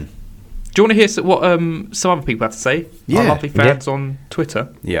go then. Do you want to hear what some other people have to say? Yeah. Our lovely fans on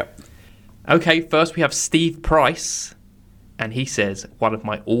Twitter. Yeah. Okay, first we have Steve Price, and he says, one of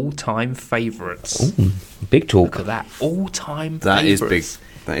my all-time favourites. Ooh, big Look talk. at that. All-time That is favourites.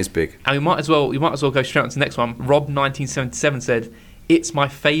 big. That is big. And we might as well go straight on to the next one. Rob1977 said, it's my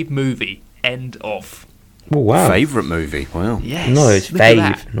fave movie. End of. Oh, wow. Favourite movie? Wow. Yes. No, it's look at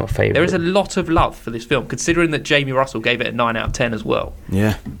that. fave, not favourite. There is a lot of love for this film, considering that Jamie Russell gave it a 9 out of 10 as well.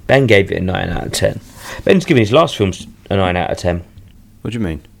 Yeah. Ben gave it a 9 out of 10. Ben's given his last films a 9 out of 10. What do you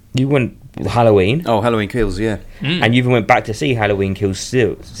mean? You went with Halloween, Oh, Halloween Kills, yeah. and you even went back to see Halloween Kills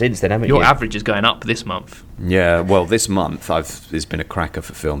since then, haven't Your you? average is going up this month. Yeah, well, this month it's been a cracker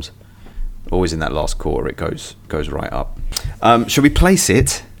for films. Always in that last quarter, it goes right up. Shall we place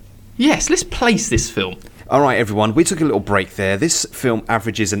it? Yes, let's place this film. All right, everyone, we took a little break there. This film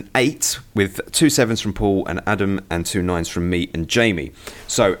averages an 8 with 2 7s from Paul and Adam and 2 9s from me and Jamie.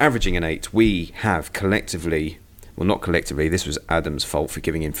 So, averaging an 8, we have collectively, well, not collectively, this was Adam's fault for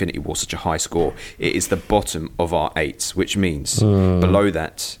giving Infinity War such a high score. It is the bottom of our 8s, which means below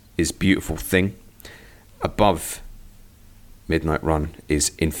that is Beautiful Thing. Above Midnight Run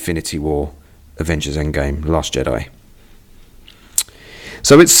is Infinity War, Avengers Endgame, Last Jedi.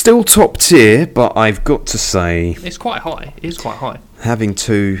 So it's still top tier, but I've got to say, It's quite high. It is quite high. having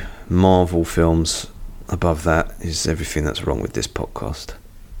 2 Marvel films above that is everything that's wrong with this podcast.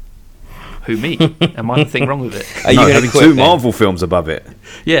 Who, me? Am I the thing wrong with it? Are you No, gonna having quit 2 then? Marvel films above it.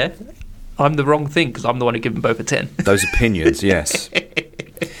 Yeah. I'm the wrong thing because I'm the one who gave them both a 10. Those opinions, yes.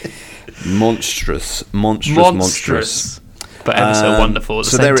 Monstrous. But ever so wonderful at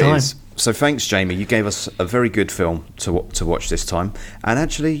the so same there time. it is. So thanks, Jamie. You gave us a very good film to watch this time. And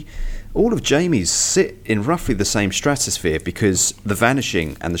actually, all of Jamie's sit in roughly the same stratosphere because The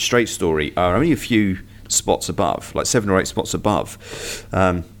Vanishing and The Straight Story are only a few spots above, like 7 or 8 spots above.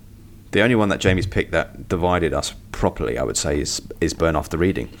 The only one that Jamie's picked that divided us properly, I would say, is Burn After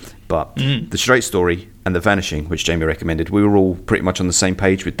Reading. But The Straight Story and The Vanishing, which Jamie recommended, we were all pretty much on the same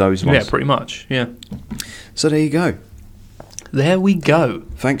page with those ones. Yeah, pretty much, yeah. So there you go. There we go.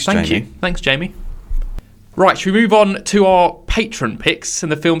 Thank Jamie. You. Thanks, Jamie. Right, should we move on to our patron picks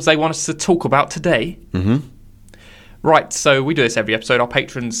and the films they want us to talk about today? Mm-hmm. Right, so we do this every episode. Our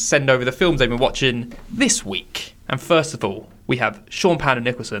patrons send over the films they've been watching this week. And first of all, we have Sean Panda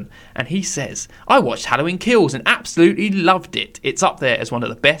Nicholson, and he says, I watched Halloween Kills and absolutely loved it. It's up there as one of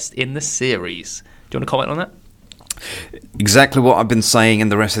the best in the series. Do you want to comment on that? Exactly what I've been saying,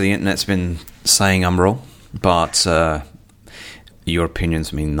 and the rest of the internet's been saying I'm wrong. But your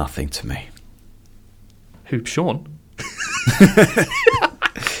opinions mean nothing to me. Who, Sean?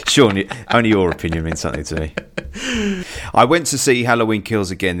 Sean, only your opinion means something to me. I went to see Halloween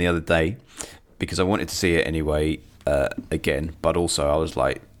Kills again the other day because I wanted to see it anyway again, but also I was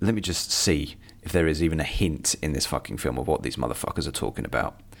like, let me just see if there is even a hint in this fucking film of what these motherfuckers are talking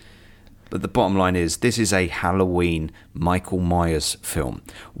about. But the bottom line is, this is a Halloween Michael Myers film.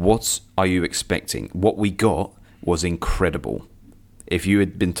 What are you expecting? What we got was incredible. If you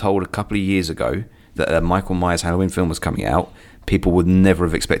had been told a couple of years ago that a Michael Myers Halloween film was coming out, people would never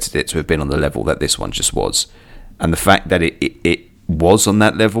have expected it to have been on the level that this one just was. And the fact that it was on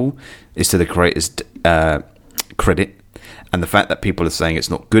that level is to the creators' credit. And the fact that people are saying it's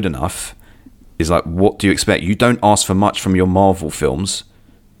not good enough is like, what do you expect? You don't ask for much from your Marvel films.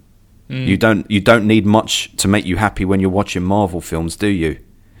 You don't need much to make you happy when you're watching Marvel films, do you?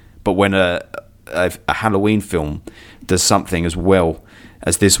 But when a Halloween film does something as well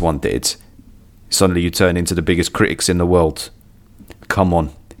as this one did, suddenly you turn into the biggest critics in the world. Come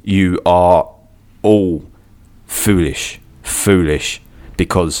on, you are all foolish,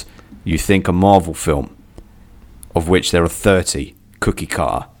 because you think a Marvel film, of which there are 30, cookie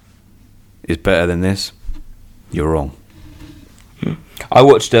cutter, is better than this. You're wrong. I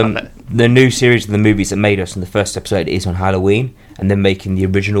watched the new series of the movies that made us, and the first episode is on Halloween, and then making the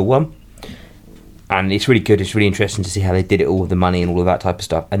original one. And it's really good. It's really interesting to see how they did it all with the money and all of that type of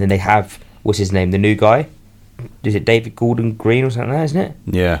stuff. And then they have, what's his name, the new guy? Is it David Gordon Green or something like that, isn't it?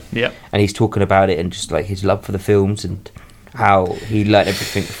 Yeah. Yeah. And he's talking about it and just like his love for the films and how he learned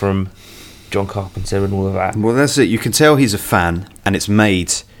everything from John Carpenter and all of that. Well, that's it. You can tell he's a fan, and it's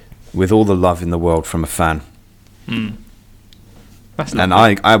made with all the love in the world from a fan. And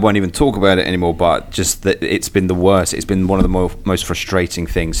I won't even talk about it anymore, but just that it's been the worst. It's been one of the most frustrating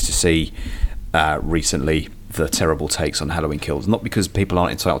things to see recently, the terrible takes on Halloween Kills. Not because people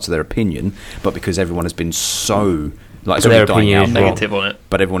aren't entitled to their opinion, but because everyone has been so... like, it's their dying opinion out is negative on it.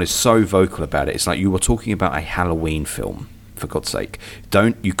 But everyone is so vocal about it. It's like, you were talking about a Halloween film, for God's sake.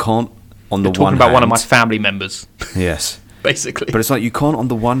 You can't, on You're the talking one about hand... one of my family members. Yes. Basically. But it's like, you can't, on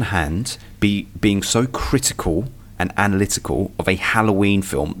the one hand, be being so critical and analytical of a Halloween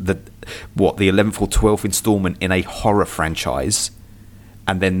film, the 11th or 12th installment in a horror franchise,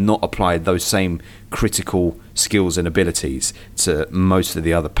 and then not apply those same critical skills and abilities to most of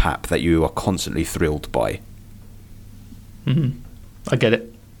the other pap that you are constantly thrilled by. I get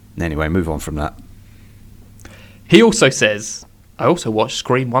it. Anyway, move on from that. He also says, I also watched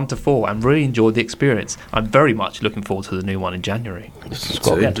Scream 1 to 4 and really enjoyed the experience. I'm very much looking forward to the new one in January.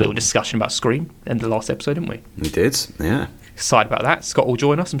 Scott, we had a little discussion about Scream in the last episode, didn't we? We did, yeah. Excited about that. Scott will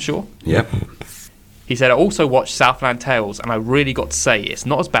join us, I'm sure. Yep. He said, I also watched Southland Tales, and I really got to say it's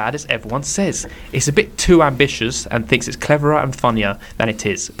not as bad as everyone says. It's a bit too ambitious and thinks it's cleverer and funnier than it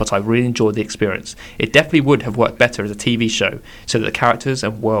is, but I really enjoyed the experience. It definitely would have worked better as a TV show, so that the characters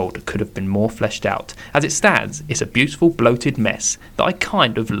and world could have been more fleshed out. As it stands, it's a beautiful, bloated mess that I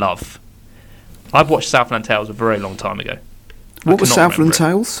kind of love. I've watched Southland Tales a very long time ago. What was Southland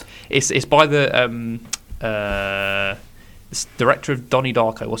Tales? It's by the director of Donnie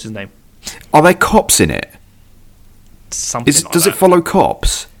Darko. What's his name? Are there cops in it? Something like does that. it follow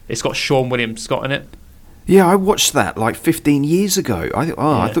cops? It's got Sean William Scott in it. Yeah, I watched that like 15 years ago. I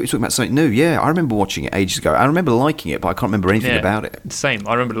thought you were talking about something new. Yeah, I remember watching it ages ago. I remember liking it, but I can't remember anything about it. Same.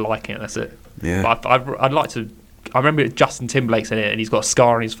 I remember liking it. That's it. Yeah. But I'd like to. I remember Justin Timberlake's in it, and he's got a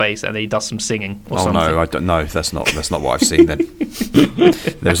scar on his face, and then he does some singing. Or something. No, I don't know. That's not what I've seen. Then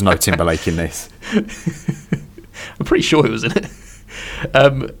there's no Timberlake in this. I'm pretty sure he was in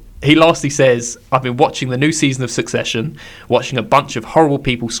it. He lastly says, I've been watching the new season of Succession. Watching a bunch of horrible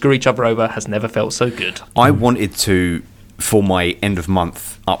people screw each other over has never felt so good. I wanted to, for my end of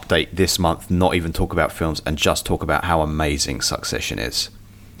month update this month, not even talk about films and just talk about how amazing Succession is.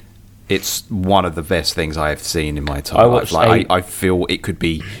 It's one of the best things I have seen in my entire life. I feel it could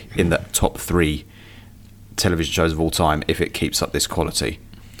be in the top 3 television shows of all time if it keeps up this quality.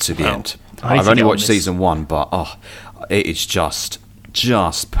 to the end. I've only watched season 1, but it is just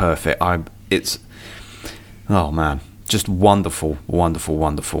perfect. Oh man, just wonderful.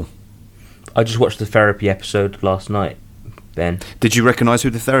 I just watched the therapy episode last night, Ben. Did you recognise who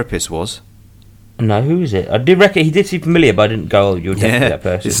the therapist was? No, who is it? I did reckon he did seem familiar, but I didn't go, you're definitely that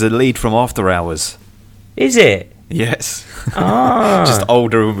person. It's the lead from After Hours. Is it? Yes. Ah. Just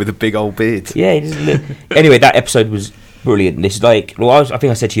older with a big old beard. Yeah, he doesn't look... Anyway, that episode was brilliant. It's like, I think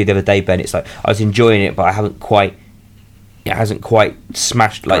I said to you the other day, Ben, it's like, I was enjoying it, but it hasn't quite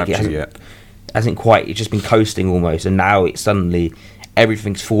smashed, like, it's just been coasting almost, and now it's suddenly,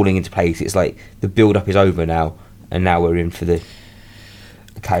 everything's falling into place. It's like, the build-up is over now, and now we're in for the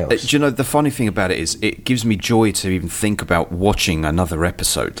chaos. Do you know, the funny thing about it is it gives me joy to even think about watching another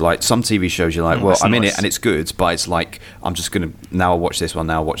episode. Like some TV shows you're like, I'm in it and it's good, but it's like, I'm just going to, now I'll watch this one,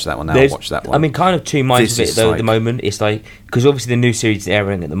 now I'll watch that one, I'll watch that one. I mean, kind of two minds of it though, at the moment. It's like, because obviously the new series is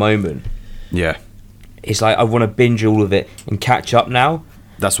airing at the moment. Yeah. It's like, I want to binge all of it and catch up now.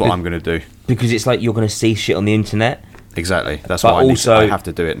 That's what I'm going to do. Because it's like, you're going to see shit on the internet. Exactly. That's why I have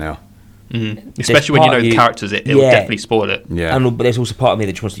to do it now. Mm-hmm. Especially when you know the characters, it'll definitely spoil it. Yeah, but there's also part of me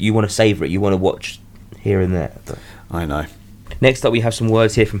that just wants you want to savour it. You want to watch here and there. But. I know. Next up, we have some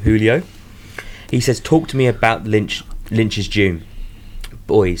words here from Julio. He says, "Talk to me about Lynch's Dune,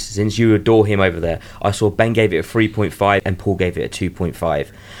 boys. Since you adore him over there, I saw Ben gave it a 3.5 and Paul gave it a 2.5.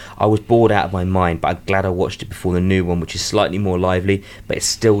 I was bored out of my mind, but I'm glad I watched it before the new one, which is slightly more lively, but it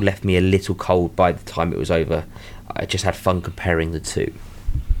still left me a little cold by the time it was over. I just had fun comparing the two."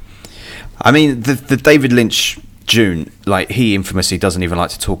 I mean, the David Lynch Dune, like, he infamously doesn't even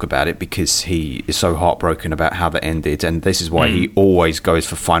like to talk about it because he is so heartbroken about how that ended, and this is why he always goes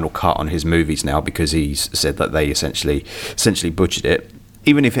for final cut on his movies now, because he's said that they essentially butchered it.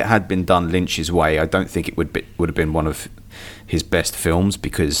 Even if it had been done Lynch's way, I don't think it would have been one of his best films,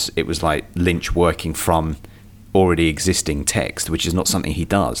 because it was like Lynch working from already existing text, which is not something he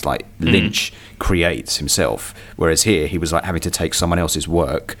does. Like, Lynch creates himself, whereas here he was like having to take someone else's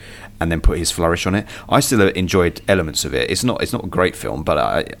work and then put his flourish on it. I still enjoyed elements of it. It's not a great film,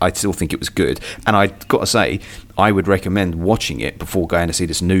 but I still think it was good. And I got to say, I would recommend watching it before going to see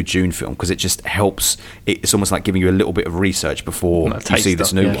this new Dune film, because it just helps. It's almost like giving you a little bit of research before you see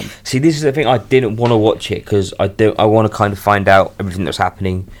this new one. See, this is the thing. I didn't want to watch it because I want to kind of find out everything that's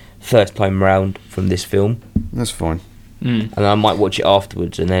happening first time round from this film. That's fine. And I might watch it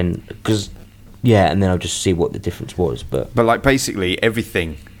afterwards, and then and then I'll just see what the difference was. But like, basically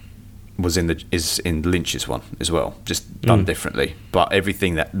everything is in Lynch's one as well, just done differently. But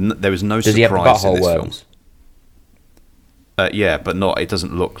everything there was no surprise in this film. Yeah, but not. It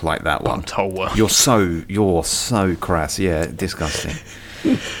doesn't look like that one. Butthole worms. You're so crass. Yeah, disgusting.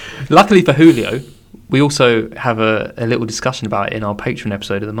 Luckily for Julio, we also have a little discussion about it in our Patreon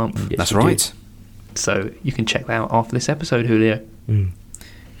episode of the month. Yes, that's right. So you can check that out after this episode, Julio.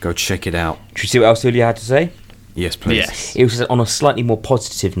 Go check it out. Should we see what else Julio had to say? Yes, please. Yes. It was on a slightly more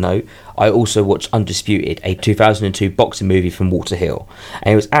positive note. I also watched Undisputed, a 2002 boxing movie from Walter Hill,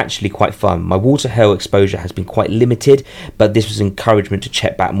 and it was actually quite fun. My Walter Hill exposure has been quite limited, but this was encouragement to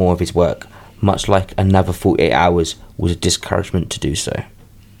check back more of his work, much like Another 48 Hours was a discouragement to do so.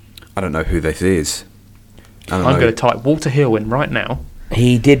 I don't know who this is. I'm going to type Walter Hill in right now.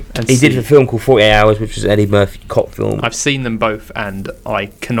 He did a film called 48 Hours, which was an Eddie Murphy cop film. I've seen them both, and I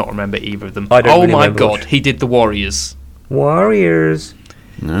cannot remember either of them. Oh my God, he did The Warriors. Warriors.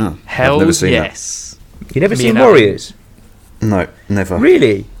 No. Hell I've never seen yes. That. You never seen Warriors? No, never.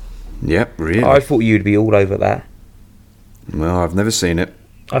 Really? Yep, really. I thought you'd be all over that. Well, I've never seen it.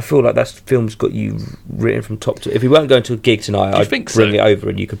 I feel like that film's got you written from top to... If we weren't going to a gig tonight, I'd bring it over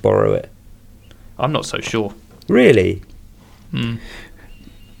and you could borrow it. I'm not so sure. Really?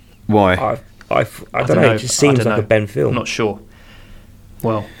 Why? I don't know. It just seems like a Ben film. I'm not sure.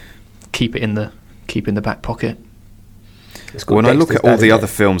 Well, keep it in the back pocket. When I look at all the other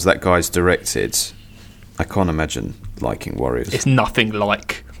films that guy's directed, I can't imagine liking Warriors. It's nothing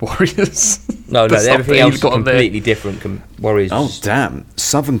like Warriors. No, everything else is completely different. Warriors. Oh, damn.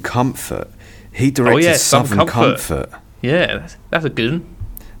 Southern Comfort. He directed Southern Comfort. Yeah, that's a good one.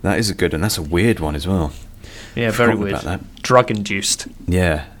 That is a good one. That's a weird one as well. Yeah, very weird. Drug-induced.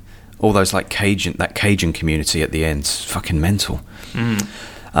 Yeah. All those, like, Cajun community at the end. Fucking mental.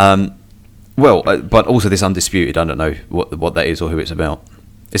 But also this Undisputed, I don't know what that is or who it's about.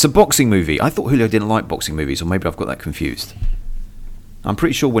 It's a boxing movie. I thought Julio didn't like boxing movies, or maybe I've got that confused. I'm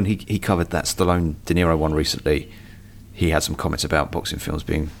pretty sure when he covered that Stallone De Niro one recently, he had some comments about boxing films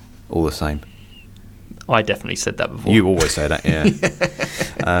being all the same. I definitely said that before. You always say that,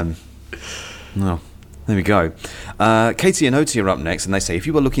 yeah. Well, There we go. Katie and Oti are up next, and they say, if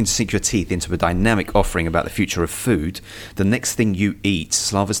you were looking to sink your teeth into a dynamic offering about the future of food, the next thing you eat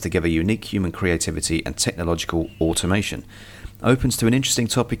slavers together unique human creativity and technological automation. Opens to an interesting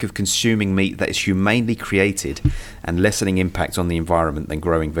topic of consuming meat that is humanely created and lessening impact on the environment than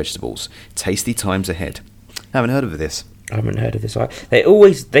growing vegetables. Tasty times ahead. I haven't heard of this. I haven't heard of this. I can't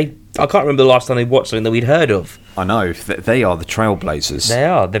remember the last time they watched something that we'd heard of. I know. They are the trailblazers. They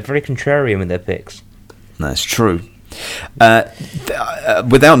are. They're very contrarian with their picks. That's true.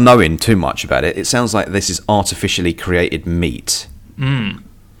 Without knowing too much about it, it sounds like this is artificially created meat.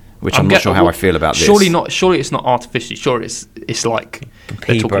 Which I'm not sure how I feel about this. Surely it's not artificially. Sure, it's like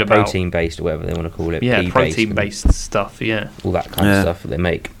protein based or whatever they want to call it. Yeah, protein based stuff. Yeah, all that kind of stuff that they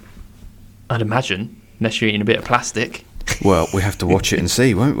make. I'd imagine, unless you're eating a bit of plastic. Well, we have to watch it and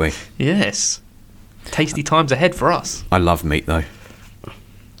see, won't we? Yes. Tasty times ahead for us. I love meat, though.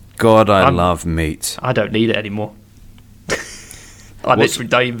 God, I love meat. I don't need it anymore. I literally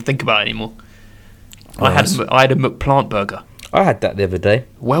don't even think about it anymore. I had a McPlant burger. I had that the other day.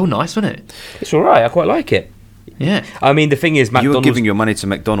 Well, nice, wasn't it? It's all right. I quite like it. Yeah. I mean, the thing is, McDonald's... You were giving your money to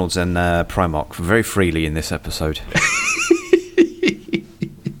McDonald's and Primark very freely in this episode.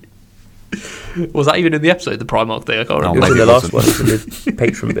 Was that even in the episode, the Primark thing? I can't remember. It was in the last one, the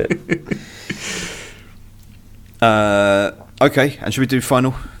patron bit. Okay, and should we do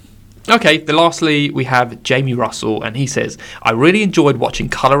final? Okay, lastly we have Jamie Russell, and he says, I really enjoyed watching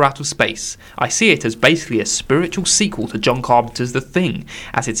Colour Out of Space. I see it as basically a spiritual sequel to John Carpenter's The Thing,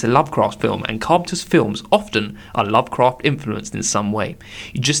 as it's a Lovecraft film, and Carpenter's films often are Lovecraft influenced in some way.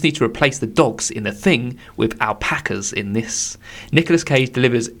 You just need to replace the dogs in The Thing with alpacas in this. Nicolas Cage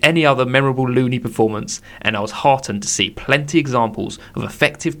delivers any other memorable loony performance, and I was heartened to see plenty examples of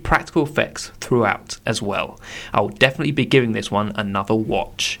effective practical effects throughout as well. I will definitely be giving this one another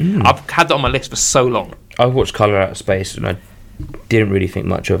watch. I've had that on my list for so long. I watched Colour Out of Space and I didn't really think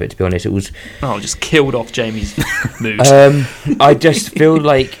much of it, to be honest. It was... just killed off Jamie's mood. I just feel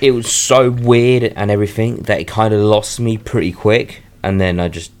like it was so weird and everything that it kind of lost me pretty quick, and then I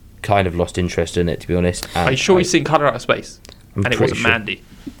just kind of lost interest in it, to be honest. Are you sure you've seen Colour Out of Space? And it wasn't Mandy?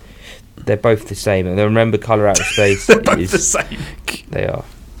 They're both the same. And I remember Colour Out of Space... They're both the same. They are.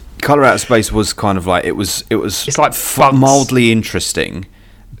 Colour Out of Space was kind of like... It was it's like mildly interesting...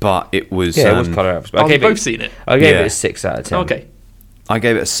 But it was... Yeah, it was Colour Out of Space. We've both seen it. I gave it a 6 out of 10. Okay. I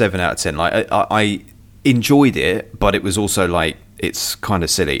gave it a 7 out of 10. Like I enjoyed it, but it was also like... It's kind of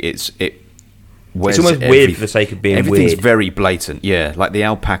silly. It's almost weird for the sake of being everything's weird. very blatant, yeah. Like the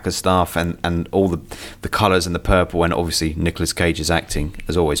alpaca stuff and all the colours and the purple, and obviously Nicolas Cage's acting,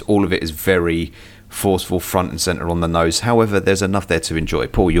 as always. All of it is very forceful, front and centre on the nose. However, there's enough there to enjoy.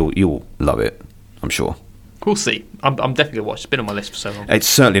 Paul, you'll love it, I'm sure. We'll see. I'm definitely going to watch. It's been on my list for so long. It's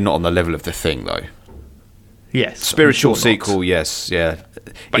certainly not on the level of The Thing, though. Yes. Spiritual sequel, yes, yeah.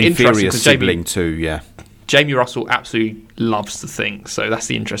 But inferior sibling too, yeah. Jamie Russell absolutely loves The Thing, so that's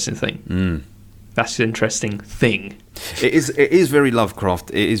the interesting thing. That's the interesting thing. It is very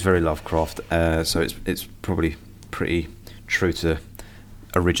Lovecraft. It is very Lovecraft. So it's probably pretty true to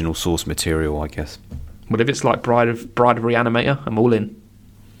original source material, I guess. Well, if it's like Bride of Reanimator, I'm all in.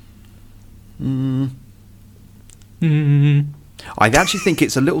 I actually think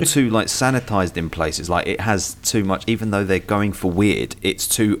it's a little too like sanitized in places. Like it has too much, even though they're going for weird. It's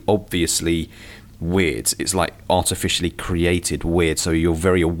too obviously weird. It's like artificially created weird. So you're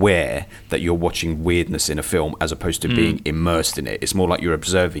very aware that you're watching weirdness in a film as opposed to being immersed in it. It's more like you're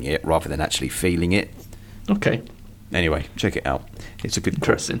observing it rather than actually feeling it. Okay. Anyway, check it out. It's a good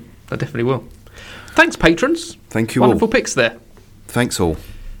interesting. I definitely will. Thanks, patrons. Thank you. Wonderful all. picks there. Thanks all.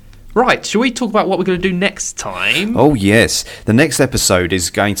 Right, shall we talk about what we're going to do next time? Oh, yes. The next episode is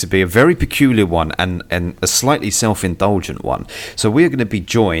going to be a very peculiar one and a slightly self-indulgent one. So we're going to be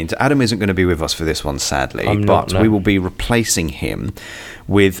joined... Adam isn't going to be with us for this one, sadly, we will be replacing him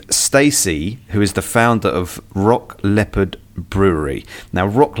with Stacey, who is the founder of Rock Leopard Brewery. Now,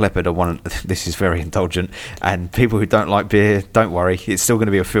 Rock Leopard are one... This is very indulgent, and people who don't like beer, don't worry, it's still going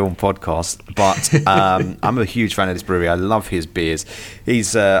to be a film podcast, but I'm a huge fan of this brewery. I love his beers.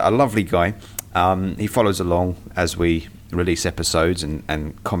 He's a lovely guy. He follows along as we release episodes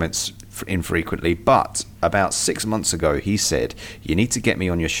and comments infrequently, but about 6 months ago he said, you need to get me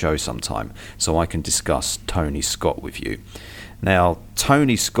on your show sometime so I can discuss Tony Scott with you. Now,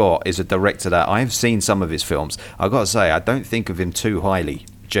 Tony Scott is a director that I've seen some of his films. I've got to say, I don't think of him too highly,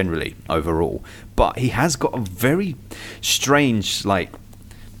 generally, overall. But he has got a very strange, like,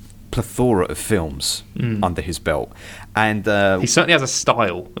 plethora of films under his belt, and he certainly has a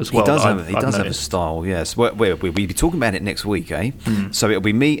style as well. He does have a style. Yes, we'll be talking about it next week, eh? So it'll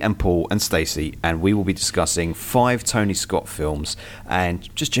be me and Paul and Stacey, and we will be discussing 5 Tony Scott films,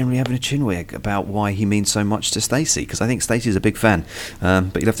 and just generally having a chinwag about why he means so much to Stacey, because I think Stacey's a big fan.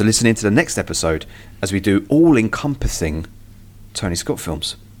 But you'll have to listen into the next episode as we do all-encompassing Tony Scott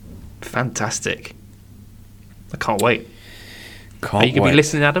films. Fantastic! I can't wait. Are you going to be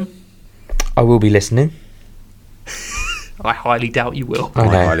listening, Adam? I will be listening. I highly doubt you will. I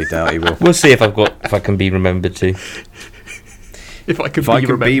highly doubt you will. We'll see if I can be remembered to. If I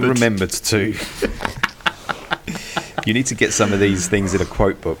can be remembered to. You need to get some of these things in a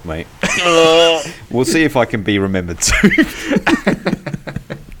quote book, mate. We'll see if I can be remembered to.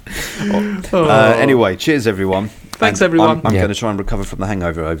 Anyway, cheers everyone. Thanks everyone. I'm going to try and recover from the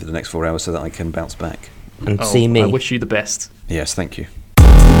hangover over the next 4 hours so that I can bounce back. And see me. I wish you the best. Yes, thank you.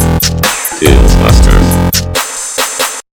 Tales Masters.